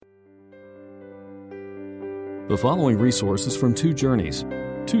The following resource is from Two Journeys.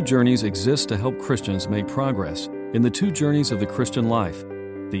 Two Journeys exists to help Christians make progress in the two journeys of the Christian life,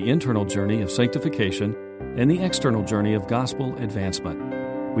 the internal journey of sanctification and the external journey of gospel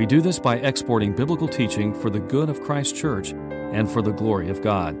advancement. We do this by exporting biblical teaching for the good of Christ's church and for the glory of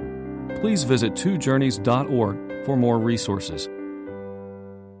God. Please visit twojourneys.org for more resources.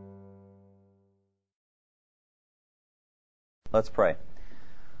 Let's pray.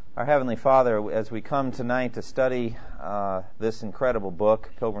 Our Heavenly Father, as we come tonight to study this incredible book,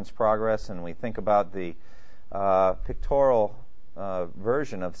 Pilgrim's Progress, and we think about the pictorial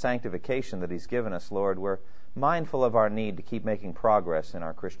version of sanctification that He's given us, Lord, we're mindful of our need to keep making progress in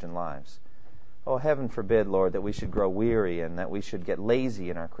our Christian lives. Oh, heaven forbid, Lord, that we should grow weary and that we should get lazy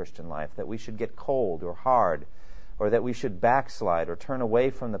in our Christian life, that we should get cold or hard, or that we should backslide or turn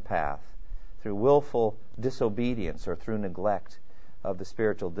away from the path through willful disobedience or through neglect of the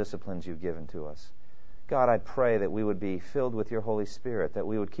spiritual disciplines You've given to us. God, I pray that we would be filled with Your Holy Spirit, that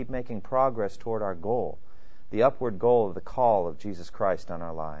we would keep making progress toward our goal, the upward goal of the call of Jesus Christ on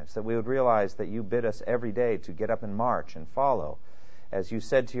our lives, that we would realize that You bid us every day to get up and march and follow. As You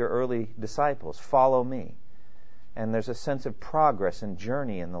said to Your early disciples, follow Me. And there's a sense of progress and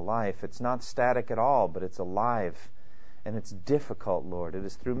journey in the life. It's not static at all, but it's alive. And it's difficult, Lord. It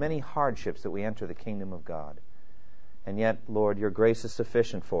is through many hardships that we enter the kingdom of God. And yet, Lord, Your grace is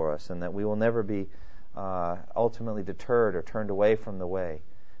sufficient for us, and that we will never be ultimately deterred or turned away from the way,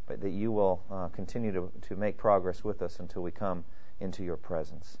 but that You will continue to make progress with us until we come into Your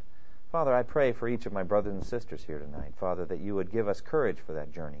presence. Father, I pray for each of my brothers and sisters here tonight, Father, that You would give us courage for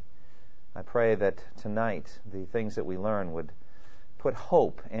that journey. I pray that tonight the things that we learn would put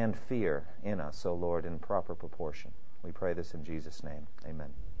hope and fear in us, O Lord, in proper proportion. We pray this in Jesus' name.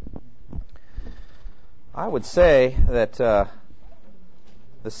 Amen. I would say that the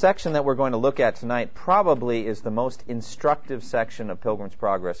section that we're going to look at tonight probably is the most instructive section of Pilgrim's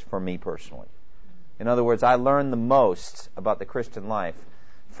Progress for me personally. In other words, I learned the most about the Christian life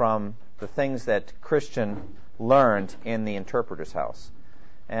from the things that Christian learned in the Interpreter's House.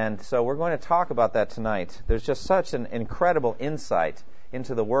 And so we're going to talk about that tonight. There's just such an incredible insight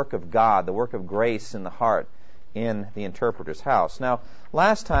into the work of God, the work of grace in the heart in the Interpreter's House. Now,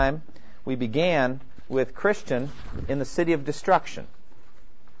 last time we began with Christian in the city of destruction.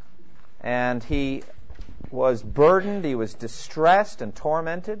 And he was burdened, he was distressed and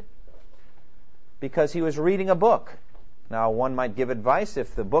tormented because he was reading a book. Now, one might give advice,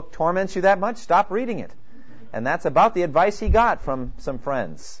 if the book torments you that much, stop reading it. And that's about the advice he got from some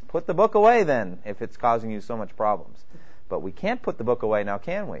friends. Put the book away then, if it's causing you so much problems. But we can't put the book away now,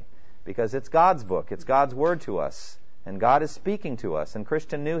 can we? Because it's God's book. It's God's word to us. And God is speaking to us. And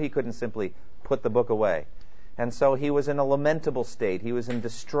Christian knew he couldn't simply put the book away. And so he was in a lamentable state. He was in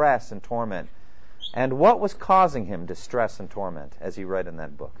distress and torment. And what was causing him distress and torment as he read in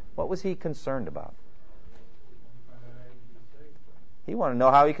that book? What was he concerned about? He wanted to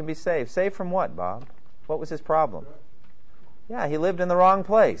know how he can be saved. Saved from what, Bob? What was his problem? Yeah, he lived in the wrong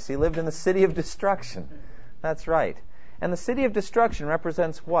place. He lived in the city of destruction. That's right. And the city of destruction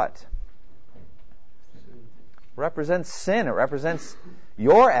represents what? Represents sin. It represents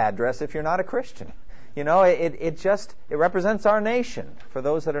your address if you're not a Christian. You know, it represents our nation for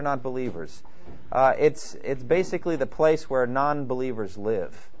those that are not believers. It's basically the place where non-believers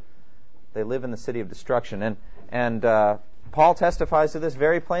live. They live in the city of destruction. And Paul testifies to this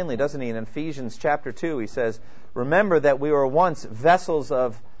very plainly, doesn't he? In Ephesians chapter 2, he says, remember that we were once vessels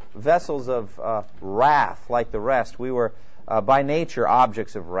of wrath like the rest. We were by nature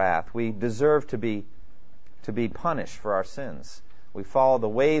objects of wrath. We deserve to be punished for our sins. We follow the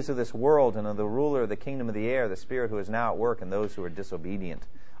ways of this world and of the ruler of the kingdom of the air, the spirit who is now at work in those who are disobedient.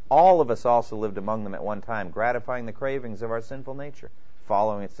 All of us also lived among them at one time, gratifying the cravings of our sinful nature,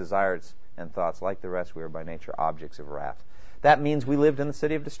 following its desires and thoughts. Like the rest, we were by nature objects of wrath. That means we lived in the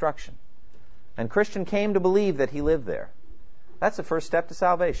city of destruction. And Christian came to believe that he lived there. That's the first step to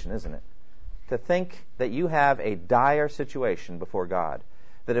salvation, isn't it? To think that you have a dire situation before God.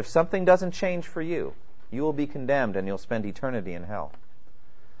 That if something doesn't change for you, you will be condemned and you'll spend eternity in hell.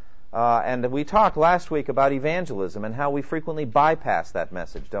 And we talked last week about evangelism and how we frequently bypass that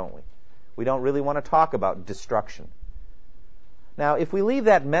message, don't we? We don't really want to talk about destruction. Now, if we leave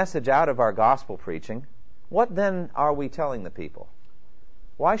that message out of our gospel preaching, what then are we telling the people?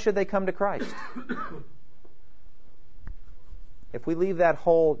 Why should they come to Christ? If we leave that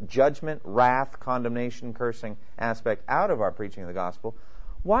whole judgment, wrath, condemnation, cursing aspect out of our preaching of the gospel,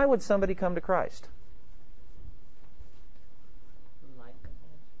 why would somebody come to Christ?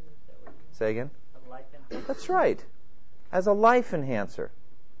 Say again? That's right. As a life enhancer.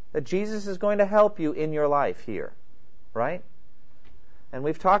 that Jesus is going to help you in your life here, right? And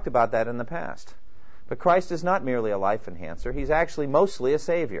we've talked about that in the past. But Christ is not merely a life enhancer. He's actually mostly a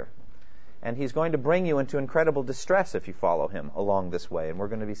Savior. And He's going to bring you into incredible distress if you follow Him along this way. And we're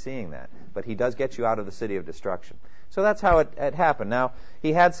going to be seeing that. But He does get you out of the city of destruction. So that's how it happened. Now,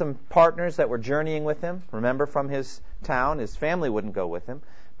 He had some partners that were journeying with Him. Remember, from His town, His family wouldn't go with Him.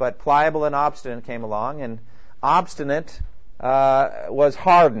 But Pliable and Obstinate came along. And Obstinate was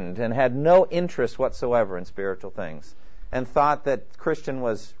hardened and had no interest whatsoever in spiritual things. And thought that Christian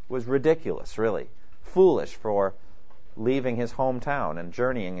was ridiculous, really. Foolish for leaving his hometown and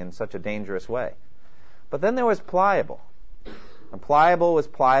journeying in such a dangerous way. But then there was Pliable. And Pliable was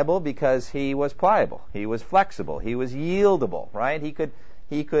pliable because he was pliable. He was flexible. He was yieldable, right?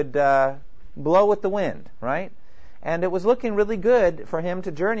 He could blow with the wind, right? And it was looking really good for him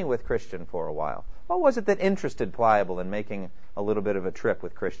to journey with Christian for a while. What was it that interested Pliable in making a little bit of a trip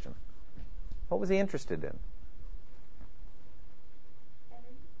with Christian? What was he interested in?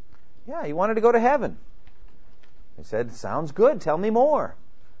 Yeah, he wanted to go to heaven. He said, sounds good. Tell me more.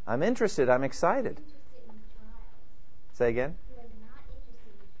 I'm interested. I'm excited. Say again?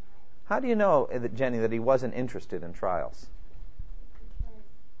 How do you know, Jenny, that he wasn't interested in trials?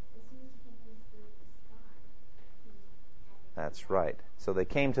 That's right. So they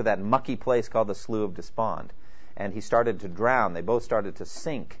came to that mucky place called the Slough of Despond. And he started to drown. They both started to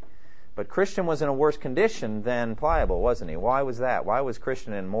sink. But Christian was in a worse condition than Pliable, wasn't he? Why was that? Why was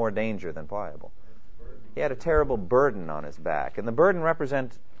Christian in more danger than Pliable? He had a terrible burden on his back. And the burden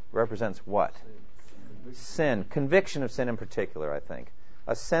represents what? Sin. Conviction of sin in particular, I think.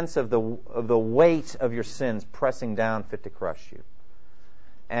 A sense of the weight of your sins pressing down fit to crush you.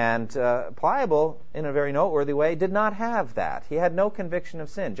 And Pliable, in a very noteworthy way, did not have that. He had no conviction of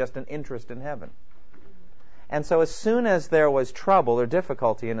sin, just an interest in heaven. And so as soon as there was trouble or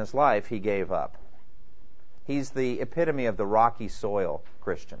difficulty in his life, he gave up. He's the epitome of the rocky soil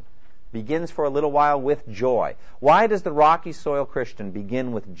Christian. Begins for a little while with joy. Why does the rocky soil Christian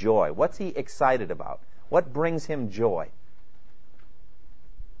begin with joy? What's he excited about? What brings him joy?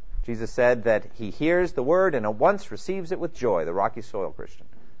 Jesus said that he hears the word and at once receives it with joy, the rocky soil Christian.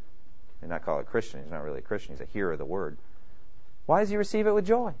 They not call it Christian. He's not really a Christian. He's a hearer of the word. Why does he receive it with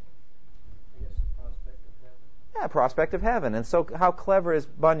joy? Yeah, prospect of heaven. And so how clever is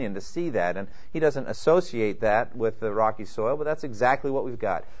Bunyan to see that? And he doesn't associate that with the rocky soil, but that's exactly what we've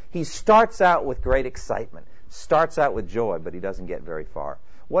got. He starts out with great excitement, starts out with joy, but he doesn't get very far.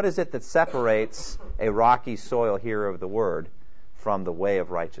 What is it that separates a rocky soil hearer of the word from the way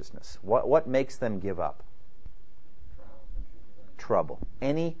of righteousness? What makes them give up? Trouble.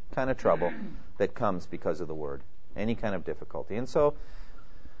 Any kind of trouble that comes because of the word. Any kind of difficulty. And so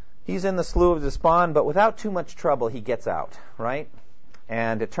he's in the Slough of Despond, but without too much trouble, he gets out, right?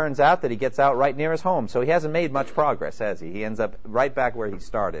 And it turns out that he gets out right near his home. So he hasn't made much progress, has he? He ends up right back where he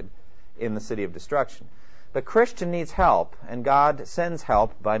started, in the city of destruction. But Christian needs help, and God sends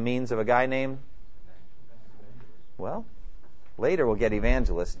help by means of a guy named, well, later we'll get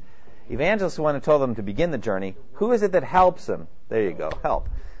Evangelist. Evangelist is the one who told them to begin the journey. Who is it that helps him? There you go, help.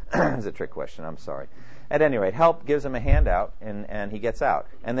 It's a trick question, I'm sorry. At any rate, help gives him a handout, and he gets out.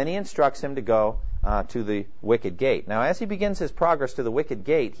 And then he instructs him to go to the wicket gate. Now, as he begins his progress to the wicket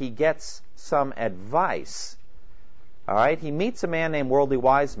gate, he gets some advice. All right? He meets a man named Worldly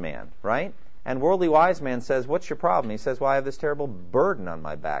Wise Man, right? And Worldly Wise Man says, what's your problem? He says, well, I have this terrible burden on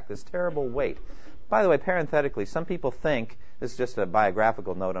my back, this terrible weight. By the way, parenthetically, some people think, this is just a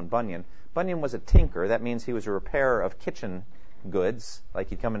biographical note on Bunyan, Bunyan was a tinker. That means he was a repairer of kitchen goods, like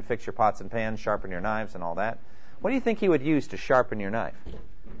he'd come and fix your pots and pans, sharpen your knives and all that. What do you think he would use to sharpen your knife?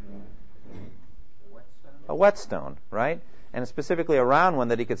 A whetstone, right? And specifically a round one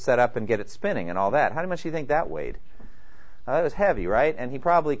that he could set up and get it spinning and all that. How much do you think that weighed? It was heavy, right? And he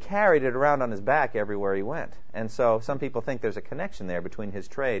probably carried it around on his back everywhere he went. And so some people think there's a connection there between his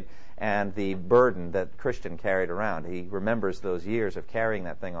trade and the burden that Christian carried around. He remembers those years of carrying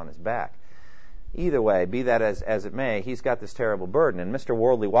that thing on his back. Either way, be that as it may, he's got this terrible burden, and Mr.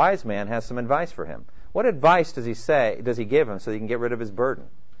 Worldly Wise Man has some advice for him. What advice does he give him so he can get rid of his burden?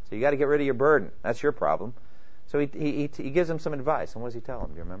 So you got to get rid of your burden. That's your problem. So he gives him some advice. And what does he tell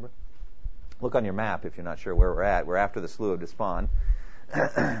him? Do you remember? Look on your map if you're not sure where we're at. We're after the Slough of Despond.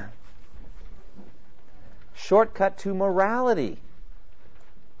 Shortcut to morality.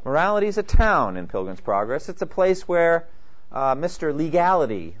 Morality is a town in Pilgrim's Progress. It's a place where Mr.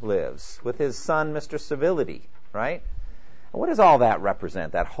 Legality lives with his son, Mr. Civility, right? And what does all that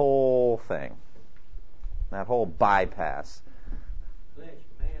represent, that whole thing, that whole bypass? Man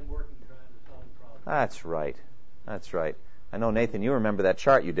working trying to solve problems. That's right. That's right. I know, Nathan, you remember that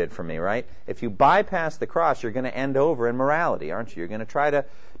chart you did for me, right? If you bypass the cross, you're going to end over in morality, aren't you? You're going to try to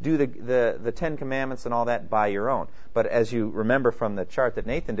do the Ten Commandments and all that by your own. But as you remember from the chart that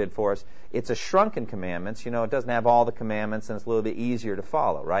Nathan did for us, it's a shrunken commandments. You know, it doesn't have all the commandments, and it's a little bit easier to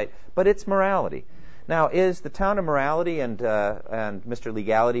follow, right? But it's morality. Now, is the town of morality and Mr.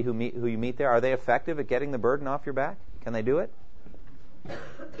 Legality who you meet there, are they effective at getting the burden off your back? Can they do it?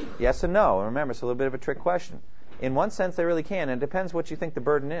 Yes and no. Remember, it's a little bit of a trick question. In one sense, they really can, and it depends what you think the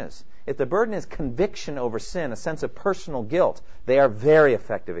burden is. If the burden is conviction over sin, a sense of personal guilt, they are very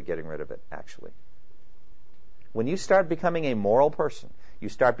effective at getting rid of it, actually. When you start becoming a moral person, you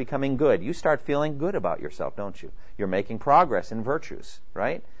start becoming good, you start feeling good about yourself, don't you? You're making progress in virtues,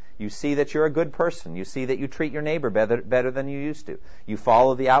 right? You see that you're a good person. You see that you treat your neighbor better than you used to. You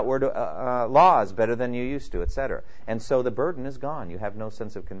follow the outward laws better than you used to, etc. And so the burden is gone. You have no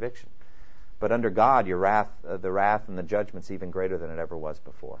sense of conviction. But under God, your wrath, the wrath and the judgment's even greater than it ever was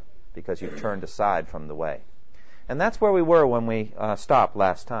before, because you've turned aside from the way. And that's where we were when we stopped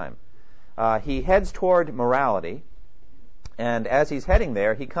last time. He heads toward morality, and as he's heading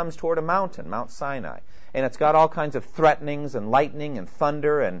there, he comes toward a mountain, Mount Sinai. And it's got all kinds of threatenings and lightning and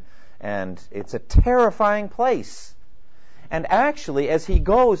thunder, and it's a terrifying place. And actually, as he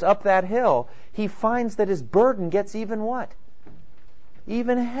goes up that hill, he finds that his burden gets even what?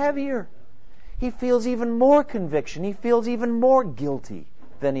 Even heavier. He feels even more conviction. He feels even more guilty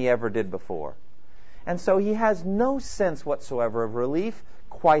than he ever did before. And so he has no sense whatsoever of relief,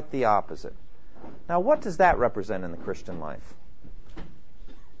 quite the opposite. Now, what does that represent in the Christian life?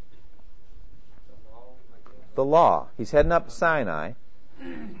 The law. He's heading up Sinai,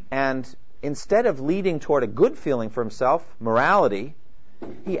 and instead of leading toward a good feeling for himself, morality,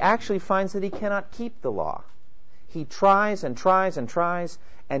 he actually finds that he cannot keep the law. He tries and tries and tries,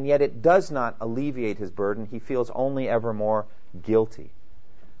 and yet it does not alleviate his burden. He feels only ever more guilty.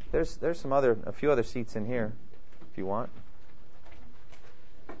 There's a few other seats in here, if you want.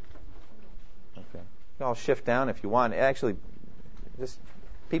 Okay, you all shift down if you want. Actually, just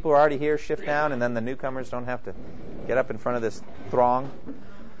people who are already here, shift down, and then the newcomers don't have to get up in front of this throng.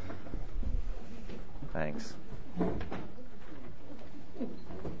 Thanks.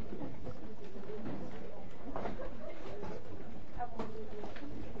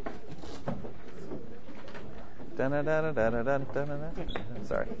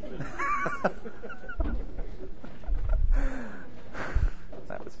 Sorry.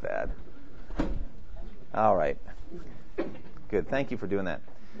 That was bad. All right. Good. Thank you for doing that.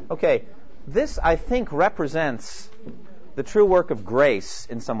 Okay. This, I think, represents the true work of grace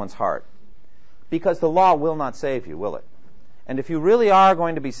in someone's heart. Because the law will not save you, will it? And if you really are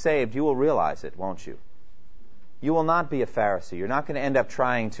going to be saved, you will realize it, won't you? You will not be a Pharisee. You're not going to end up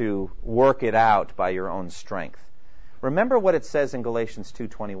trying to work it out by your own strength. Remember what it says in Galatians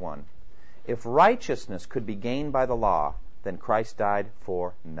 2:21. If righteousness could be gained by the law, then Christ died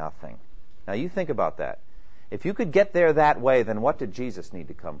for nothing. Now you think about that. If you could get there that way, then what did Jesus need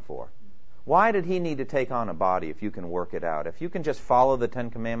to come for? Why did he need to take on a body if you can work it out? If you can just follow the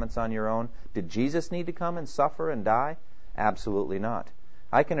Ten Commandments on your own, did Jesus need to come and suffer and die? Absolutely not.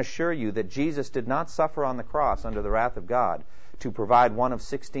 I can assure you that Jesus did not suffer on the cross under the wrath of God to provide one of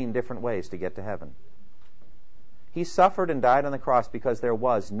 16 different ways to get to heaven. He suffered and died on the cross because there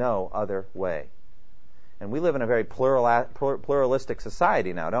was no other way. And we live in a very pluralistic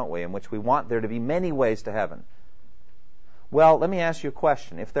society now, don't we, in which we want there to be many ways to heaven. Well, let me ask you a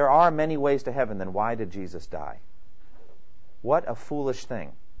question. If there are many ways to heaven, then why did Jesus die? What a foolish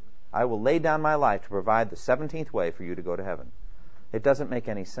thing. I will lay down my life to provide the 17th way for you to go to heaven. It doesn't make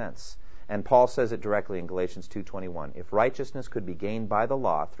any sense. And Paul says it directly in Galatians 2:21. If righteousness could be gained by the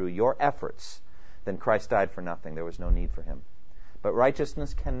law through your efforts, then Christ died for nothing. There was no need for him. But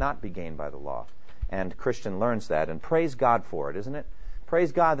righteousness cannot be gained by the law. And Christian learns that. And praise God for it, isn't it?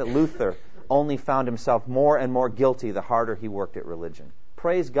 Praise God that Luther only found himself more and more guilty the harder he worked at religion.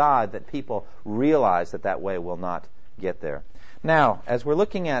 Praise God that people realize that that way will not get there. Now, as we're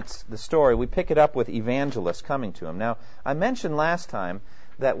looking at the story, we pick it up with evangelists coming to him. Now, I mentioned last time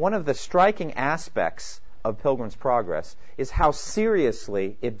that one of the striking aspects of Pilgrim's Progress is how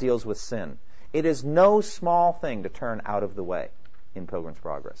seriously it deals with sin. It is no small thing to turn out of the way in Pilgrim's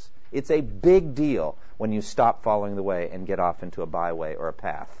Progress. It's a big deal when you stop following the way and get off into a byway or a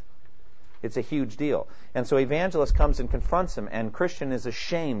path. It's a huge deal. And so Evangelist comes and confronts him, and Christian is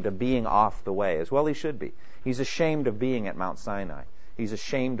ashamed of being off the way, as well he should be. He's ashamed of being at Mount Sinai. He's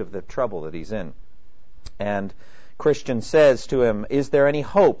ashamed of the trouble that he's in. And Christian says to him, is there any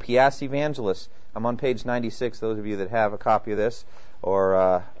hope? He asks Evangelist. I'm on page 96, those of you that have a copy of this,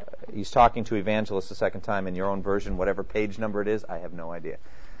 or He's talking to evangelists the second time in your own version, whatever page number it is, I have no idea.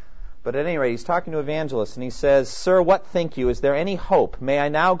 But at any rate, he's talking to evangelists, and he says, Sir, what think you? Is there any hope? May I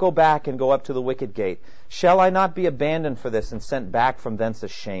now go back and go up to the wicket gate? Shall I not be abandoned for this and sent back from thence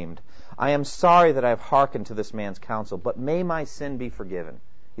ashamed? I am sorry that I have hearkened to this man's counsel, but may my sin be forgiven.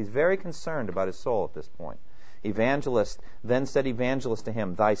 He's very concerned about his soul at this point. Then said evangelist to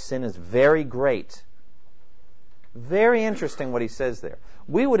him, Thy sin is very great. Very interesting what he says there.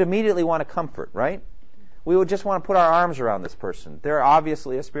 We would immediately want to comfort, right? We would just want to put our arms around this person. They're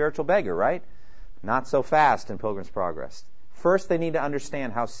obviously a spiritual beggar, right? Not so fast in Pilgrim's Progress. First, they need to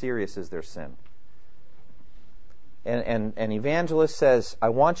understand how serious is their sin. And evangelist says, I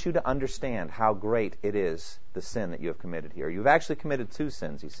want you to understand how great it is, the sin that you have committed here. You've actually committed two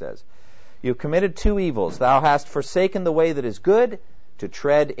sins, he says. You've committed two evils. Thou hast forsaken the way that is good to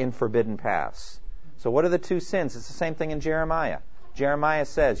tread in forbidden paths. So what are the two sins? It's the same thing in Jeremiah. Jeremiah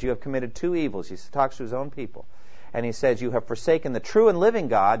says, you have committed two evils. He talks to his own people. And he says, you have forsaken the true and living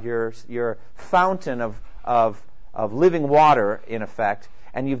God, your fountain of living water, in effect,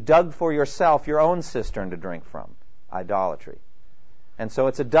 and you've dug for yourself your own cistern to drink from, idolatry. And so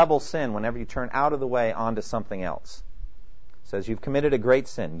it's a double sin whenever you turn out of the way onto something else. It says, you've committed a great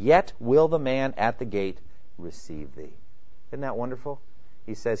sin, yet will the man at the gate receive thee. Isn't that wonderful?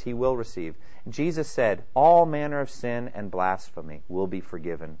 He says he will receive. Jesus said, all manner of sin and blasphemy will be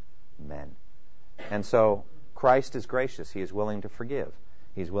forgiven men. And so Christ is gracious. He is willing to forgive.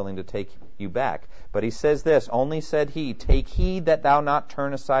 He's willing to take you back. But he says this, only said he, take heed that thou not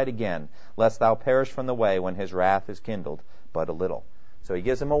turn aside again, lest thou perish from the way when his wrath is kindled but a little. So he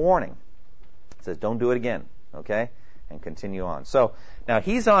gives him a warning. He says, don't do it again, okay? And continue on. So now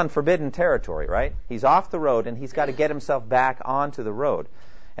he's on forbidden territory, right? He's off the road, and he's got to get himself back onto the road.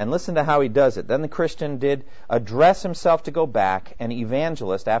 And listen to how he does it. Then the Christian did address himself to go back, and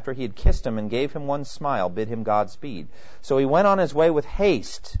evangelist, after he had kissed him and gave him one smile, bid him Godspeed. So he went on his way with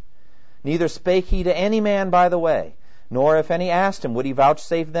haste. Neither spake he to any man by the way, nor if any asked him, would he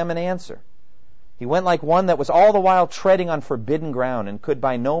vouchsafe them an answer. He went like one that was all the while treading on forbidden ground, and could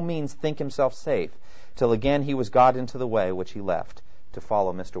by no means think himself safe, till again he was got into the way which he left, to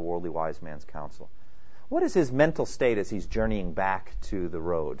follow Mr. Worldly Wise Man's counsel. What is his mental state as he's journeying back to the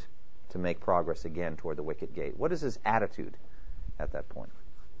road to make progress again toward the wicket gate? What is his attitude at that point?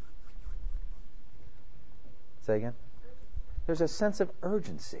 Say again? There's a sense of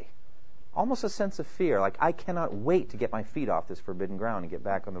urgency, almost a sense of fear, like I cannot wait to get my feet off this forbidden ground and get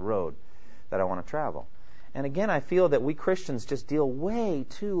back on the road that I want to travel. And again, I feel that we Christians just deal way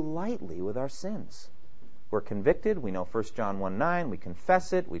too lightly with our sins. We're convicted. We know 1 John 1:9. We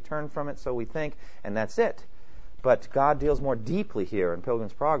confess it. We turn from it, so we think, and that's it. But God deals more deeply here in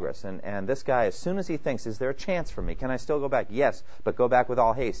Pilgrim's Progress. And this guy, as soon as he thinks, is there a chance for me? Can I still go back? Yes, but go back with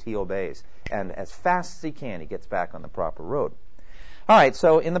all haste. He obeys. And as fast as he can, he gets back on the proper road. All right,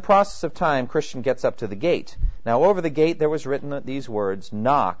 so in the process of time, Christian gets up to the gate. Now, over the gate, there was written these words,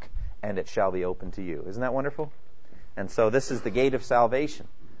 knock, and it shall be opened to you. Isn't that wonderful? And so this is the gate of salvation.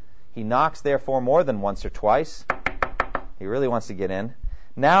 He knocks, therefore, more than once or twice. He really wants to get in.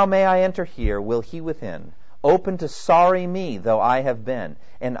 Now may I enter here, will he within. Open to sorry me, though I have been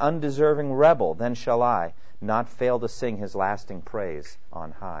an undeserving rebel, then shall I not fail to sing his lasting praise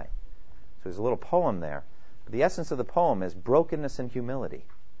on high. So there's a little poem there. But the essence of the poem is brokenness and humility.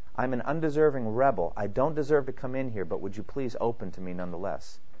 I'm an undeserving rebel. I don't deserve to come in here, but would you please open to me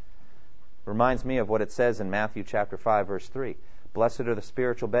nonetheless? Reminds me of what it says in Matthew chapter 5, verse 3. Blessed are the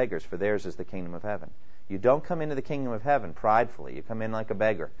spiritual beggars, for theirs is the kingdom of heaven. You don't come into the kingdom of heaven pridefully. You come in like a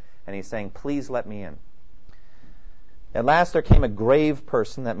beggar. And he's saying, please let me in. At last there came a grave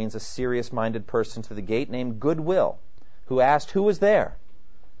person, that means a serious-minded person, to the gate named Goodwill, who asked who was there,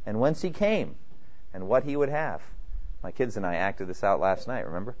 and whence he came, and what he would have. My kids and I acted this out last night,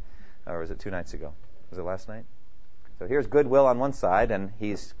 remember? Or was it 2 nights ago? Was it last night? So here's Goodwill on one side, and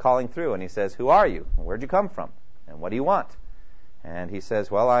he's calling through, and he says, who are you? Where'd you come from? And what do you want? And he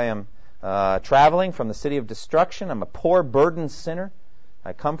says, well, I am traveling from the city of destruction. I'm a poor, burdened sinner.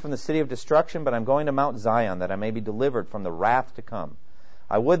 I come from the city of destruction, but I'm going to Mount Zion, that I may be delivered from the wrath to come.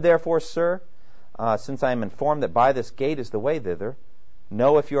 I would therefore, sir, since I am informed that by this gate is the way thither,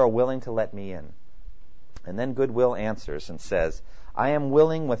 know if you are willing to let me in. And then Goodwill answers and says, I am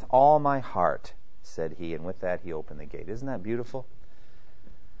willing with all my heart, said he, and with that he opened the gate. Isn't that beautiful?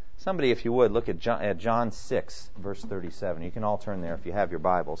 Somebody, if you would, look at John 6, verse 37. You can all turn there if you have your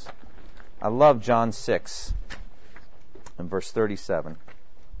Bibles. I love John 6 and verse 37.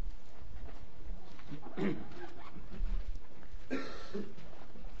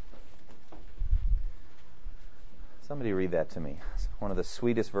 Somebody read that to me. It's one of the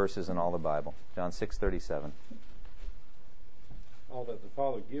sweetest verses in all the Bible. John 6:37. All that the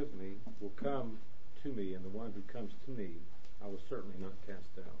Father gives me will come to me, and the one who comes to me I will certainly not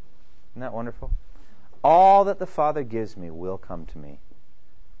cast out. Isn't that wonderful? All that the Father gives me will come to me.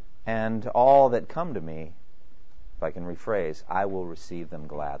 And all that come to me, if I can rephrase, I will receive them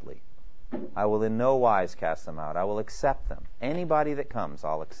gladly. I will in no wise cast them out. I will accept them. Anybody that comes,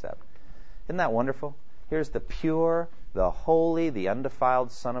 I'll accept. Isn't that wonderful? Here's the pure, the holy, the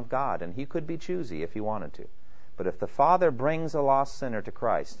undefiled Son of God. And he could be choosy if he wanted to. But if the Father brings a lost sinner to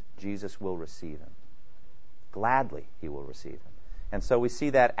Christ, Jesus will receive him. Gladly he will receive him. And so we see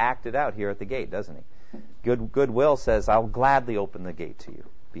that acted out here at the gate, doesn't he? Goodwill says, I'll gladly open the gate to you.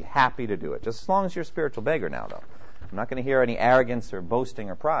 Be happy to do it. Just as long as you're a spiritual beggar now, though. I'm not going to hear any arrogance or boasting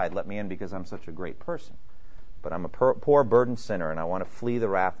or pride. Let me in because I'm such a great person. But I'm a poor, burdened sinner, and I want to flee the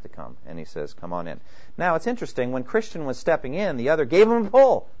wrath to come. And he says, come on in. Now, it's interesting. When Christian was stepping in, the other gave him a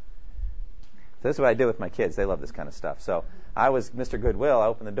pull. So this is what I did with my kids. They love this kind of stuff. So I was Mr. Goodwill. I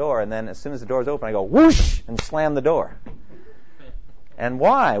opened the door, and then as soon as the door's open, I go, whoosh, and slam the door. And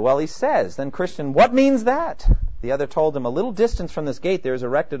why? Well, he says, then Christian, what means that? The other told him, a little distance from this gate there is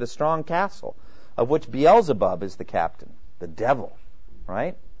erected a strong castle, of which Beelzebub is the captain, the devil,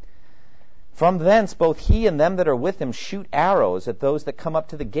 right? From thence both he and them that are with him shoot arrows at those that come up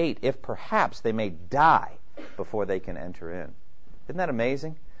to the gate, if perhaps they may die before they can enter in. Isn't that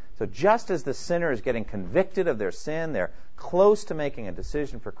amazing? So just as the sinner is getting convicted of their sin, they're close to making a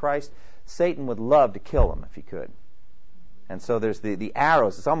decision for Christ, Satan would love to kill them if he could. And so there's the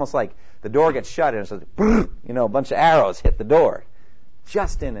arrows. It's almost like the door gets shut and it's like, a bunch of arrows hit the door.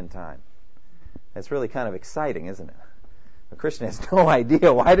 Just in time. It's really kind of exciting, isn't it? The Christian has no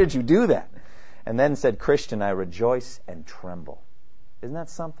idea. Why did you do that? And then said, Christian, I rejoice and tremble. Isn't that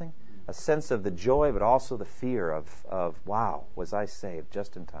something? A sense of the joy, but also the fear of wow, was I saved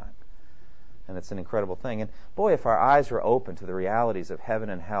just in time? And it's an incredible thing. And boy, if our eyes were open to the realities of heaven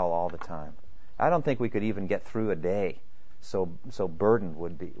and hell all the time, I don't think we could even get through a day. So burdened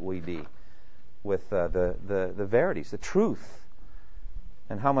would we be with the verities, the truth.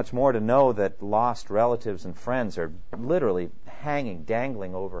 And how much more to know that lost relatives and friends are literally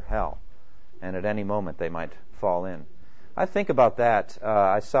dangling over hell. And at any moment they might fall in. I think about that.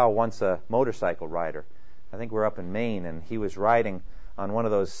 I saw once a motorcycle rider. I think we're up in Maine, and he was riding on one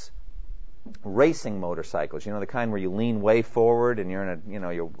of those racing motorcycles. You know, the kind where you lean way forward and you're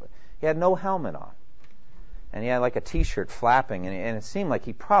in he had no helmet on. And he had like a T-shirt flapping, and it seemed like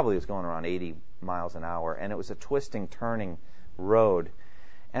he probably was going around 80 miles an hour, and it was a twisting, turning road.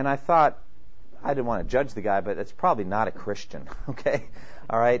 And I thought, I didn't want to judge the guy, but it's probably not a Christian, okay?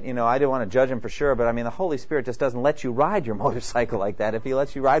 All right, I didn't want to judge him for sure, but the Holy Spirit just doesn't let you ride your motorcycle like that if he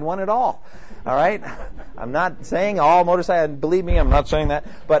lets you ride one at all. All right? I'm not saying all motorcycles, believe me, I'm not saying that,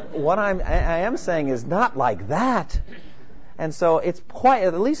 but what I am saying is not like that. And so it's quite,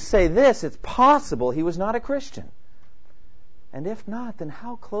 at least say this, it's possible he was not a Christian. And if not, then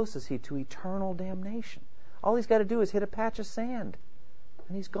how close is he to eternal damnation? All he's got to do is hit a patch of sand,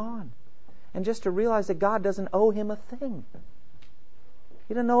 and he's gone. And just to realize that God doesn't owe him a thing.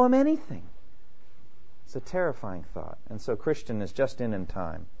 He doesn't owe him anything. It's a terrifying thought. And so Christian is just in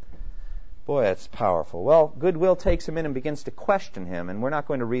time. Boy, that's powerful. Well, Goodwill takes him in and begins to question him. And we're not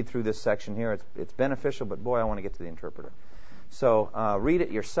going to read through this section here. It's beneficial, but boy, I want to get to the interpreter. So read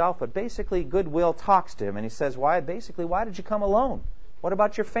it yourself. But basically, Goodwill talks to him, and he says, why did you come alone? What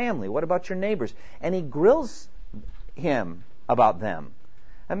about your family? What about your neighbors? And he grills him about them.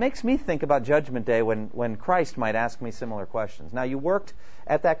 That makes me think about Judgment Day when Christ might ask me similar questions. Now, you worked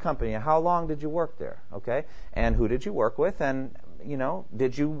at that company. How long did you work there? Okay? And who did you work with? And,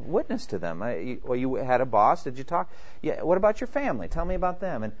 did you witness to them? You had a boss. Did you talk? Yeah. What about your family? Tell me about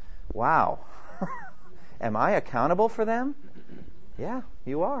them. And, wow. Am I accountable for them? Yeah,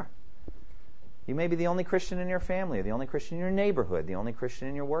 you are. You may be the only Christian in your family, the only Christian in your neighborhood, the only Christian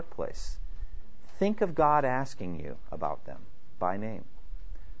in your workplace. Think of God asking you about them by name.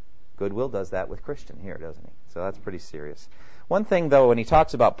 Goodwill does that with Christian here, doesn't he? So that's pretty serious. One thing, though, when he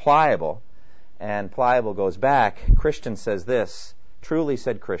talks about Pliable, and Pliable goes back, Christian says this, truly,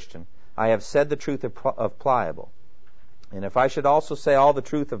 said Christian, I have said the truth of Pliable. And if I should also say all the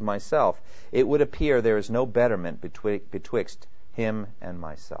truth of myself, it would appear there is no betterment betwixt him and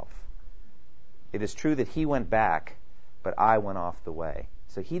myself. It is true that he went back, but I went off the way.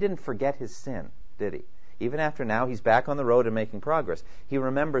 So he didn't forget his sin, did he? Even after now he's back on the road and making progress. He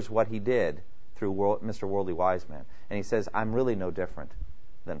remembers what he did through Mr. Worldly Wise Man. And he says, I'm really no different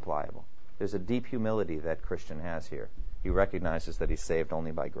than Pliable. There's a deep humility that Christian has here. He recognizes that he's saved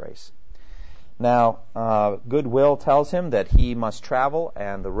only by grace. Now, goodwill tells him that he must travel,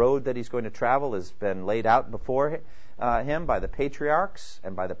 and the road that he's going to travel has been laid out before him by the patriarchs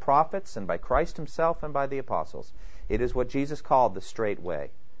and by the prophets and by Christ himself and by the apostles. It is what Jesus called the straight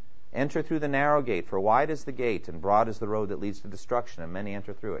way. Enter through the narrow gate, for wide is the gate and broad is the road that leads to destruction, and many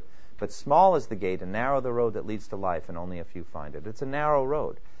enter through it. But small is the gate and narrow the road that leads to life, and only a few find it. It's a narrow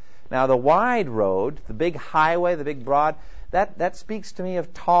road. Now, the wide road, the big highway, the big broad, that speaks to me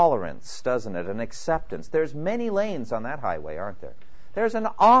of tolerance, doesn't it? And acceptance. There's many lanes on that highway, aren't there? There's an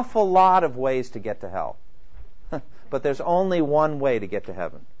awful lot of ways to get to hell. But there's only one way to get to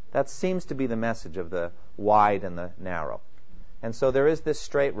heaven. That seems to be the message of the wide and the narrow. And so there is this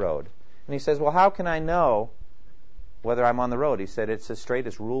straight road. And he says, well, how can I know whether I'm on the road? He said, it's as straight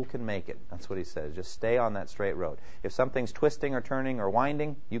as rule can make it. That's what he says. Just stay on that straight road. If something's twisting or turning or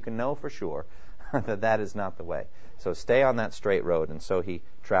winding, you can know for sure that that is not the way. So stay on that straight road. And so he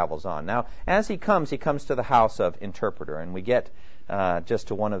travels on. Now, as he comes to the house of interpreter. And we get just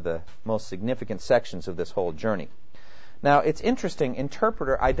to one of the most significant sections of this whole journey. Now, it's interesting.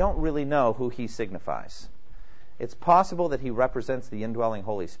 Interpreter, I don't really know who he signifies. It's possible that he represents the indwelling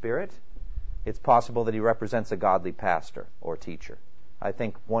Holy Spirit. It's possible that he represents a godly pastor or teacher. I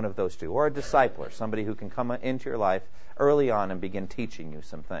think one of those two. Or a discipler, somebody who can come into your life early on and begin teaching you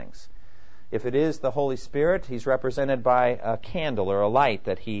some things. If it is the Holy Spirit, he's represented by a candle or a light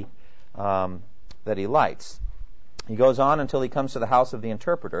that he lights. He goes on until he comes to the house of the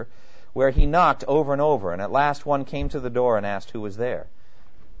interpreter, where he knocked over and over, and at last one came to the door and asked who was there.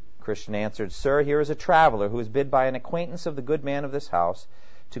 Christian answered, Sir, here is a traveler who is bid by an acquaintance of the good man of this house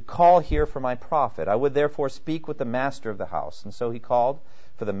to call here for my profit. I would therefore speak with the master of the house. And so he called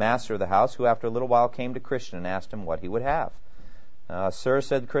for the master of the house, who after a little while came to Christian and asked him what he would have. Sir,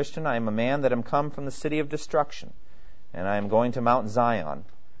 said Christian, I am a man that am come from the city of destruction, and I am going to Mount Zion.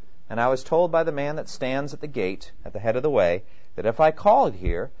 And I was told by the man that stands at the gate, at the head of the way, that if I called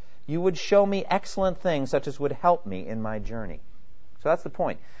here, you would show me excellent things such as would help me in my journey. So that's the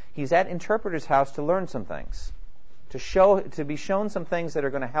point. He's at interpreter's house to learn some things, to be shown some things that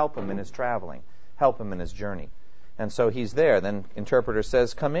are going to help him in his traveling, help him in his journey. And so he's there. Then interpreter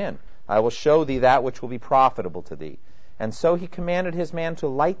says, Come in. I will show thee that which will be profitable to thee. And so he commanded his man to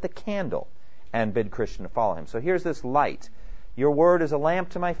light the candle and bid Christian to follow him. So here's this light. Your word is a lamp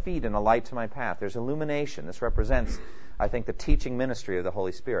to my feet and a light to my path. There's illumination. This represents, I think, the teaching ministry of the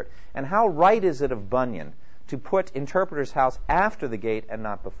Holy Spirit. And how right is it of Bunyan to put interpreter's house after the gate and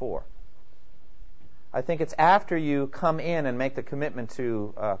not before? I think it's after you come in and make the commitment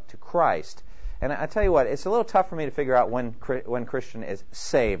to Christ. And I tell you what, it's a little tough for me to figure out when Christian is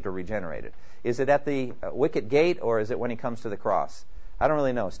saved or regenerated. Is it at the wicket gate, or is it when he comes to the cross? I don't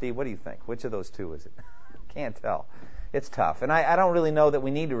really know. Steve, what do you think? Which of those two is it? Can't tell. It's tough. And I don't really know that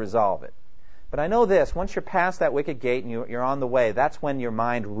we need to resolve it. But I know this, once you're past that wicket gate and you're on the way, that's when your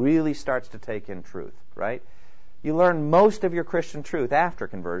mind really starts to take in truth, right? You learn most of your Christian truth after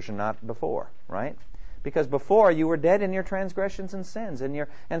conversion, not before, right? Because before you were dead in your transgressions and sins,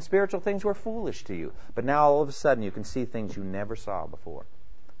 and spiritual things were foolish to you. But now all of a sudden you can see things you never saw before.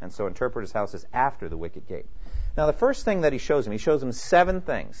 And so interpreter's house is after the wicket gate. Now the first thing that he shows him 7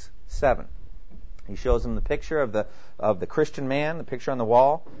 things. 7. He shows him the picture of the Christian man, the picture on the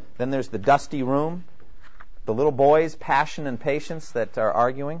wall. Then there's the dusty room, the little boys, passion and patience, that are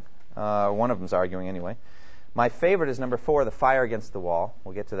arguing. One of them's arguing anyway. My favorite is number 4, the fire against the wall.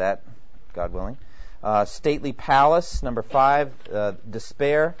 We'll get to that, God willing. Stately palace, number 5,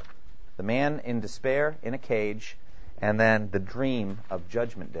 despair, the man in despair in a cage, and then the dream of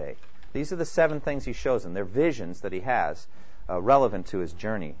judgment day. These are the 7 things he shows him. They're visions that he has relevant to his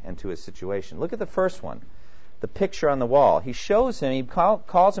journey and to his situation. Look at the first one, the picture on the wall. He shows him, he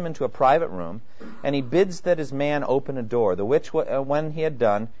calls him into a private room, and he bids that his man open a door, the which, when he had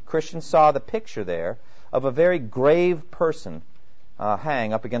done, Christian saw the picture there of a very grave person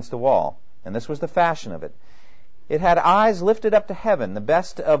hang up against the wall. And this was the fashion of it. It had eyes lifted up to heaven, the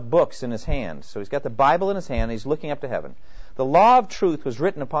best of books in his hand. So he's got the Bible in his hand, and he's looking up to heaven. The law of truth was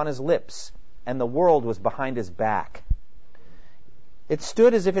written upon his lips, and the world was behind his back. It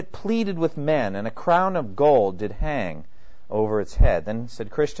stood as if it pleaded with men, and a crown of gold did hang over its head. Then said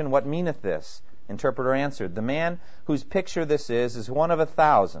Christian, What meaneth this? Interpreter answered, The man whose picture this is one of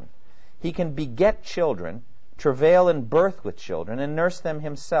 1,000. He can beget children, travail in birth with children, and nurse them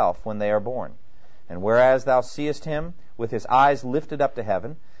himself when they are born. And whereas thou seest him with his eyes lifted up to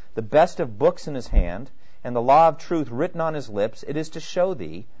heaven, the best of books in his hand, and the law of truth written on his lips, it is to show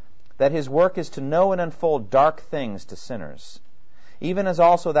thee that his work is to know and unfold dark things to sinners. Even as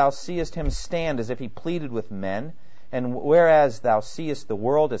also thou seest him stand as if he pleaded with men, And whereas thou seest the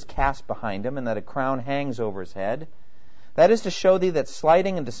world is cast behind him, and that a crown hangs over his head, that is to show thee that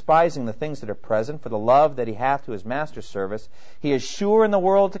slighting and despising the things that are present, for the love that he hath to his master's service, he is sure in the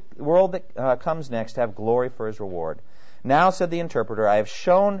world that comes next to have glory for his reward. Now, said the interpreter, I have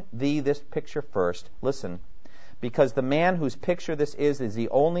shown thee this picture first. Listen, because the man whose picture this is the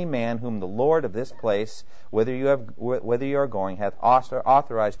only man whom the Lord of this place, whither you are going, hath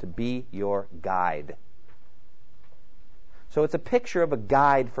authorized to be your guide. So it's a picture of a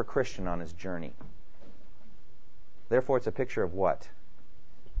guide for Christian on his journey. Therefore, it's a picture of what?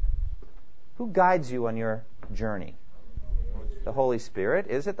 Who guides you on your journey? The Holy Spirit.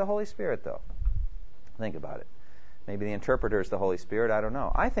 Is it the Holy Spirit, though? Think about it. Maybe the interpreter is the Holy Spirit. I don't know.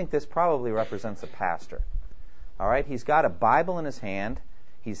 I think this probably represents a pastor. All right? He's got a Bible in his hand.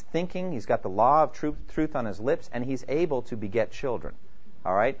 He's thinking. He's got the law of truth on his lips, and he's able to beget children.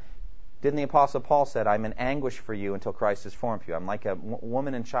 All right? Didn't the Apostle Paul said, I'm in anguish for you until Christ is formed for you. I'm like a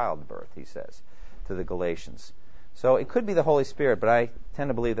woman in childbirth, he says to the Galatians. So it could be the Holy Spirit, but I tend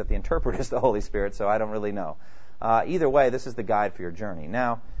to believe that the interpreter is the Holy Spirit, so I don't really know. Either way, this is the guide for your journey.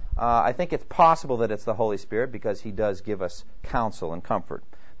 Now, I think it's possible that it's the Holy Spirit because he does give us counsel and comfort.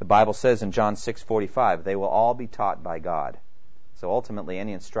 The Bible says in John 6:45, they will all be taught by God. So ultimately,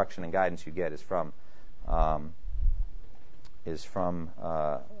 any instruction and guidance you get is from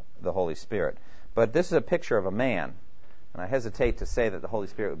the Holy Spirit. But this is a picture of a man, and I hesitate to say that the Holy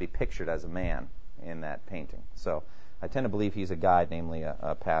Spirit would be pictured as a man in that painting. So I tend to believe he's a guide, namely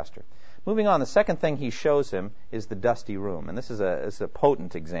a pastor. Moving on, the second thing he shows him is the dusty room, and this is a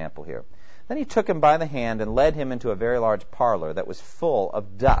potent example here. Then he took him by the hand and led him into a very large parlor that was full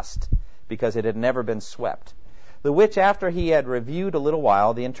of dust, because it had never been swept. The which, after he had reviewed a little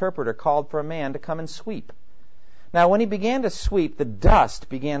while, the interpreter called for a man to come and sweep. Now, when he began to sweep, the dust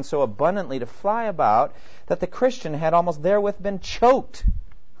began so abundantly to fly about that the Christian had almost therewith been choked.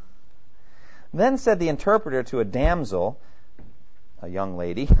 Then said the interpreter to a damsel, a young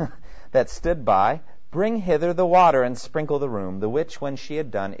lady, that stood by, bring hither the water and sprinkle the room, the which, when she had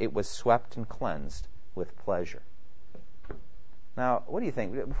done, it was swept and cleansed with pleasure. Now, what do you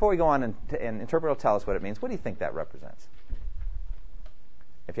think? Before we go on and interpreter will tell us what it means, what do you think that represents?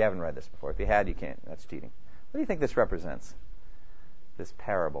 If you haven't read this before. If you had, you can't. That's cheating. What do you think this represents? This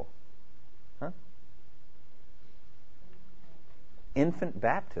parable? Huh? Infant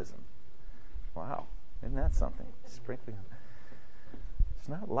baptism. Wow. Isn't that something? Sprinkling. It's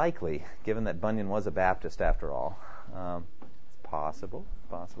not likely, given that Bunyan was a Baptist after all. It's possible.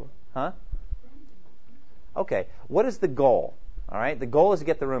 Huh? Okay. What is the goal? All right. The goal is to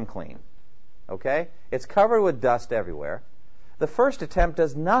get the room clean. Okay? It's covered with dust everywhere. The first attempt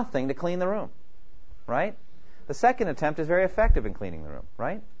does nothing to clean the room. Right? The second attempt is very effective in cleaning the room.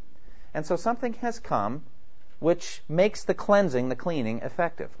 Right? And so something has come which makes the cleansing, the cleaning,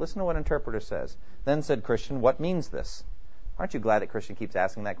 effective. Listen to what interpreter says. Then said Christian, what means this? Aren't you glad that Christian keeps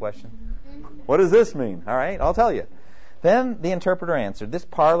asking that question? What does this mean? All right, I'll tell you. Then the interpreter answered, this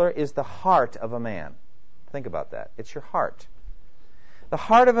parlor is the heart of a man. Think about that. It's your heart. The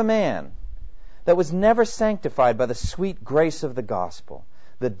heart of a man that was never sanctified by the sweet grace of the gospel.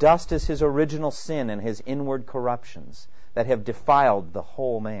 The dust is his original sin and his inward corruptions that have defiled the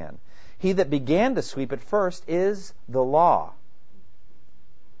whole man. He that began to sweep it first is the law.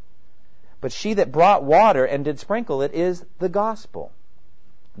 But she that brought water and did sprinkle it is the gospel.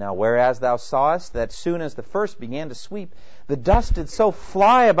 Now, whereas thou sawest that soon as the first began to sweep, the dust did so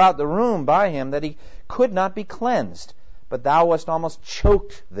fly about the room by him that he could not be cleansed, but thou wast almost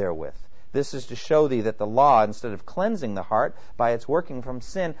choked therewith. This is to show thee that the law, instead of cleansing the heart by its working from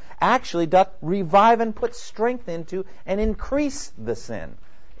sin, actually doth revive and put strength into and increase the sin.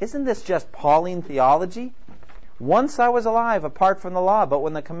 Isn't this just Pauline theology? Once I was alive apart from the law, but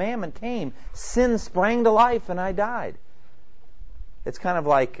when the commandment came, sin sprang to life and I died. It's kind of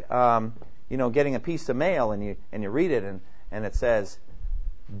like getting a piece of mail and you read it and it says,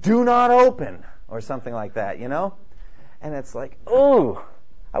 "Do not open," or something like that, And it's like, oh,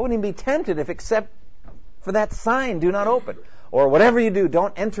 I wouldn't even be tempted if except for that sign, "Do not open," or whatever you do,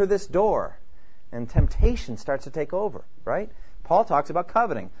 don't enter this door. And temptation starts to take over, right? Paul talks about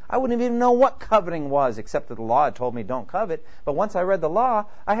coveting. I wouldn't even know what coveting was except that the law had told me don't covet. But once I read the law,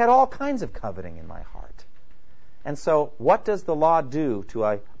 I had all kinds of coveting in my heart. And so what does the law do to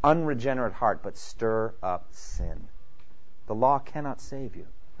an unregenerate heart but stir up sin? The law cannot save you.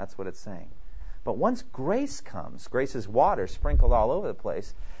 That's what it's saying. But once grace comes, grace is water sprinkled all over the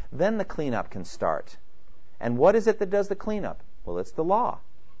place, then the cleanup can start. And what is it that does the cleanup? Well, it's the law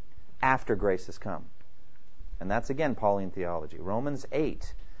after grace has come. And that's, again, Pauline theology. Romans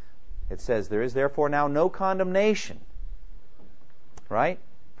 8 It says, there is therefore now no condemnation, right,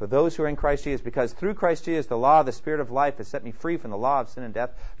 for those who are in Christ Jesus, because through Christ Jesus the law of the Spirit of life has set me free from the law of sin and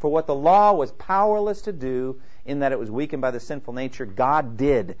death. For what the law was powerless to do, in that it was weakened by the sinful nature, God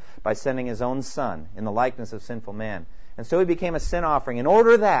did by sending His own Son in the likeness of sinful man. And so He became a sin offering in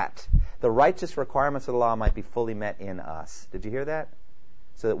order that the righteous requirements of the law might be fully met in us. Did you hear that?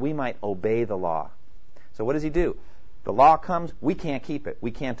 So that we might obey the law. So what does He do? The law comes, we can't keep it. We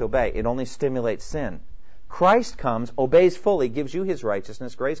can't obey. It only stimulates sin. Christ comes, obeys fully, gives you His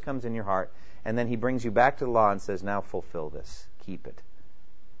righteousness. Grace comes in your heart, and then He brings you back to the law and says, now fulfill this. Keep it.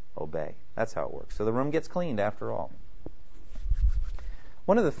 Obey. That's how it works. So the room gets cleaned after all.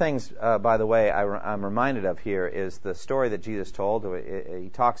 One of the things, by the way, I'm reminded of here is the story that Jesus told. He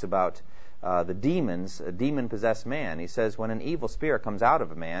talks about the demons, a demon-possessed man. He says when an evil spirit comes out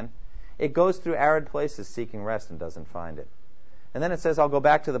of a man, it goes through arid places seeking rest and doesn't find it. And then it says, I'll go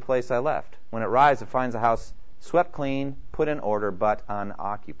back to the place I left. When it arrives, it finds the house swept clean, put in order, but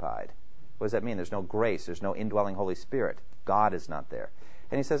unoccupied. What does that mean? There's no grace. There's no indwelling Holy Spirit. God is not there.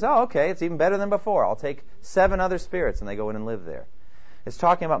 And he says, oh, okay, it's even better than before. I'll take 7 other spirits, and they go in and live there. It's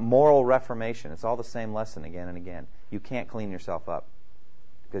talking about moral reformation. It's all the same lesson again and again. You can't clean yourself up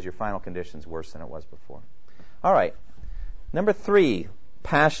because your final condition is worse than it was before. All right. Number 3,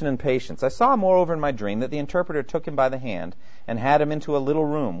 passion and patience. I saw, moreover, in my dream that the interpreter took him by the hand and had him into a little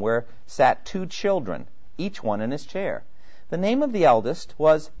room where sat 2 children, each one in his chair. The name of the eldest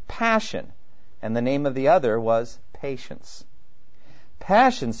was Passion, and the name of the other was Patience.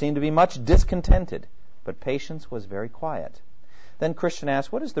 Passion seemed to be much discontented, but Patience was very quiet. Then Christian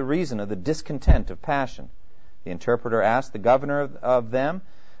asked, what is the reason of the discontent of Passion? The interpreter asked, the governor of them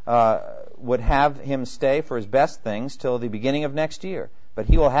would have him stay for his best things till the beginning of next year, but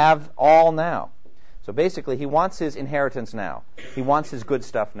he will have all now. So basically, he wants his inheritance now. He wants his good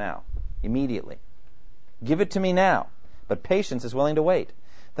stuff now, immediately. Give it to me now. But Patience is willing to wait.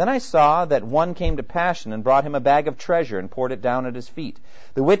 Then I saw that one came to Passion and brought him a bag of treasure and poured it down at his feet,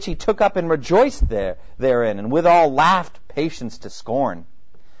 the which he took up and rejoiced therein, and withal laughed Patience to scorn.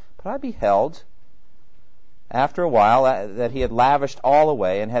 But I beheld, after a while, that he had lavished all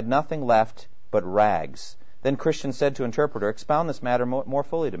away and had nothing left but rags. Then Christian said to interpreter, expound this matter more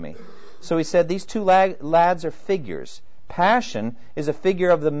fully to me. So he said, these 2 lads are figures. Passion is a figure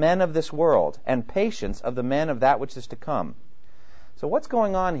of the men of this world, and Patience of the men of that which is to come. So what's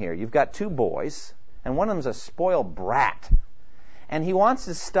going on here? You've got 2 boys, and one of them's a spoiled brat. And he wants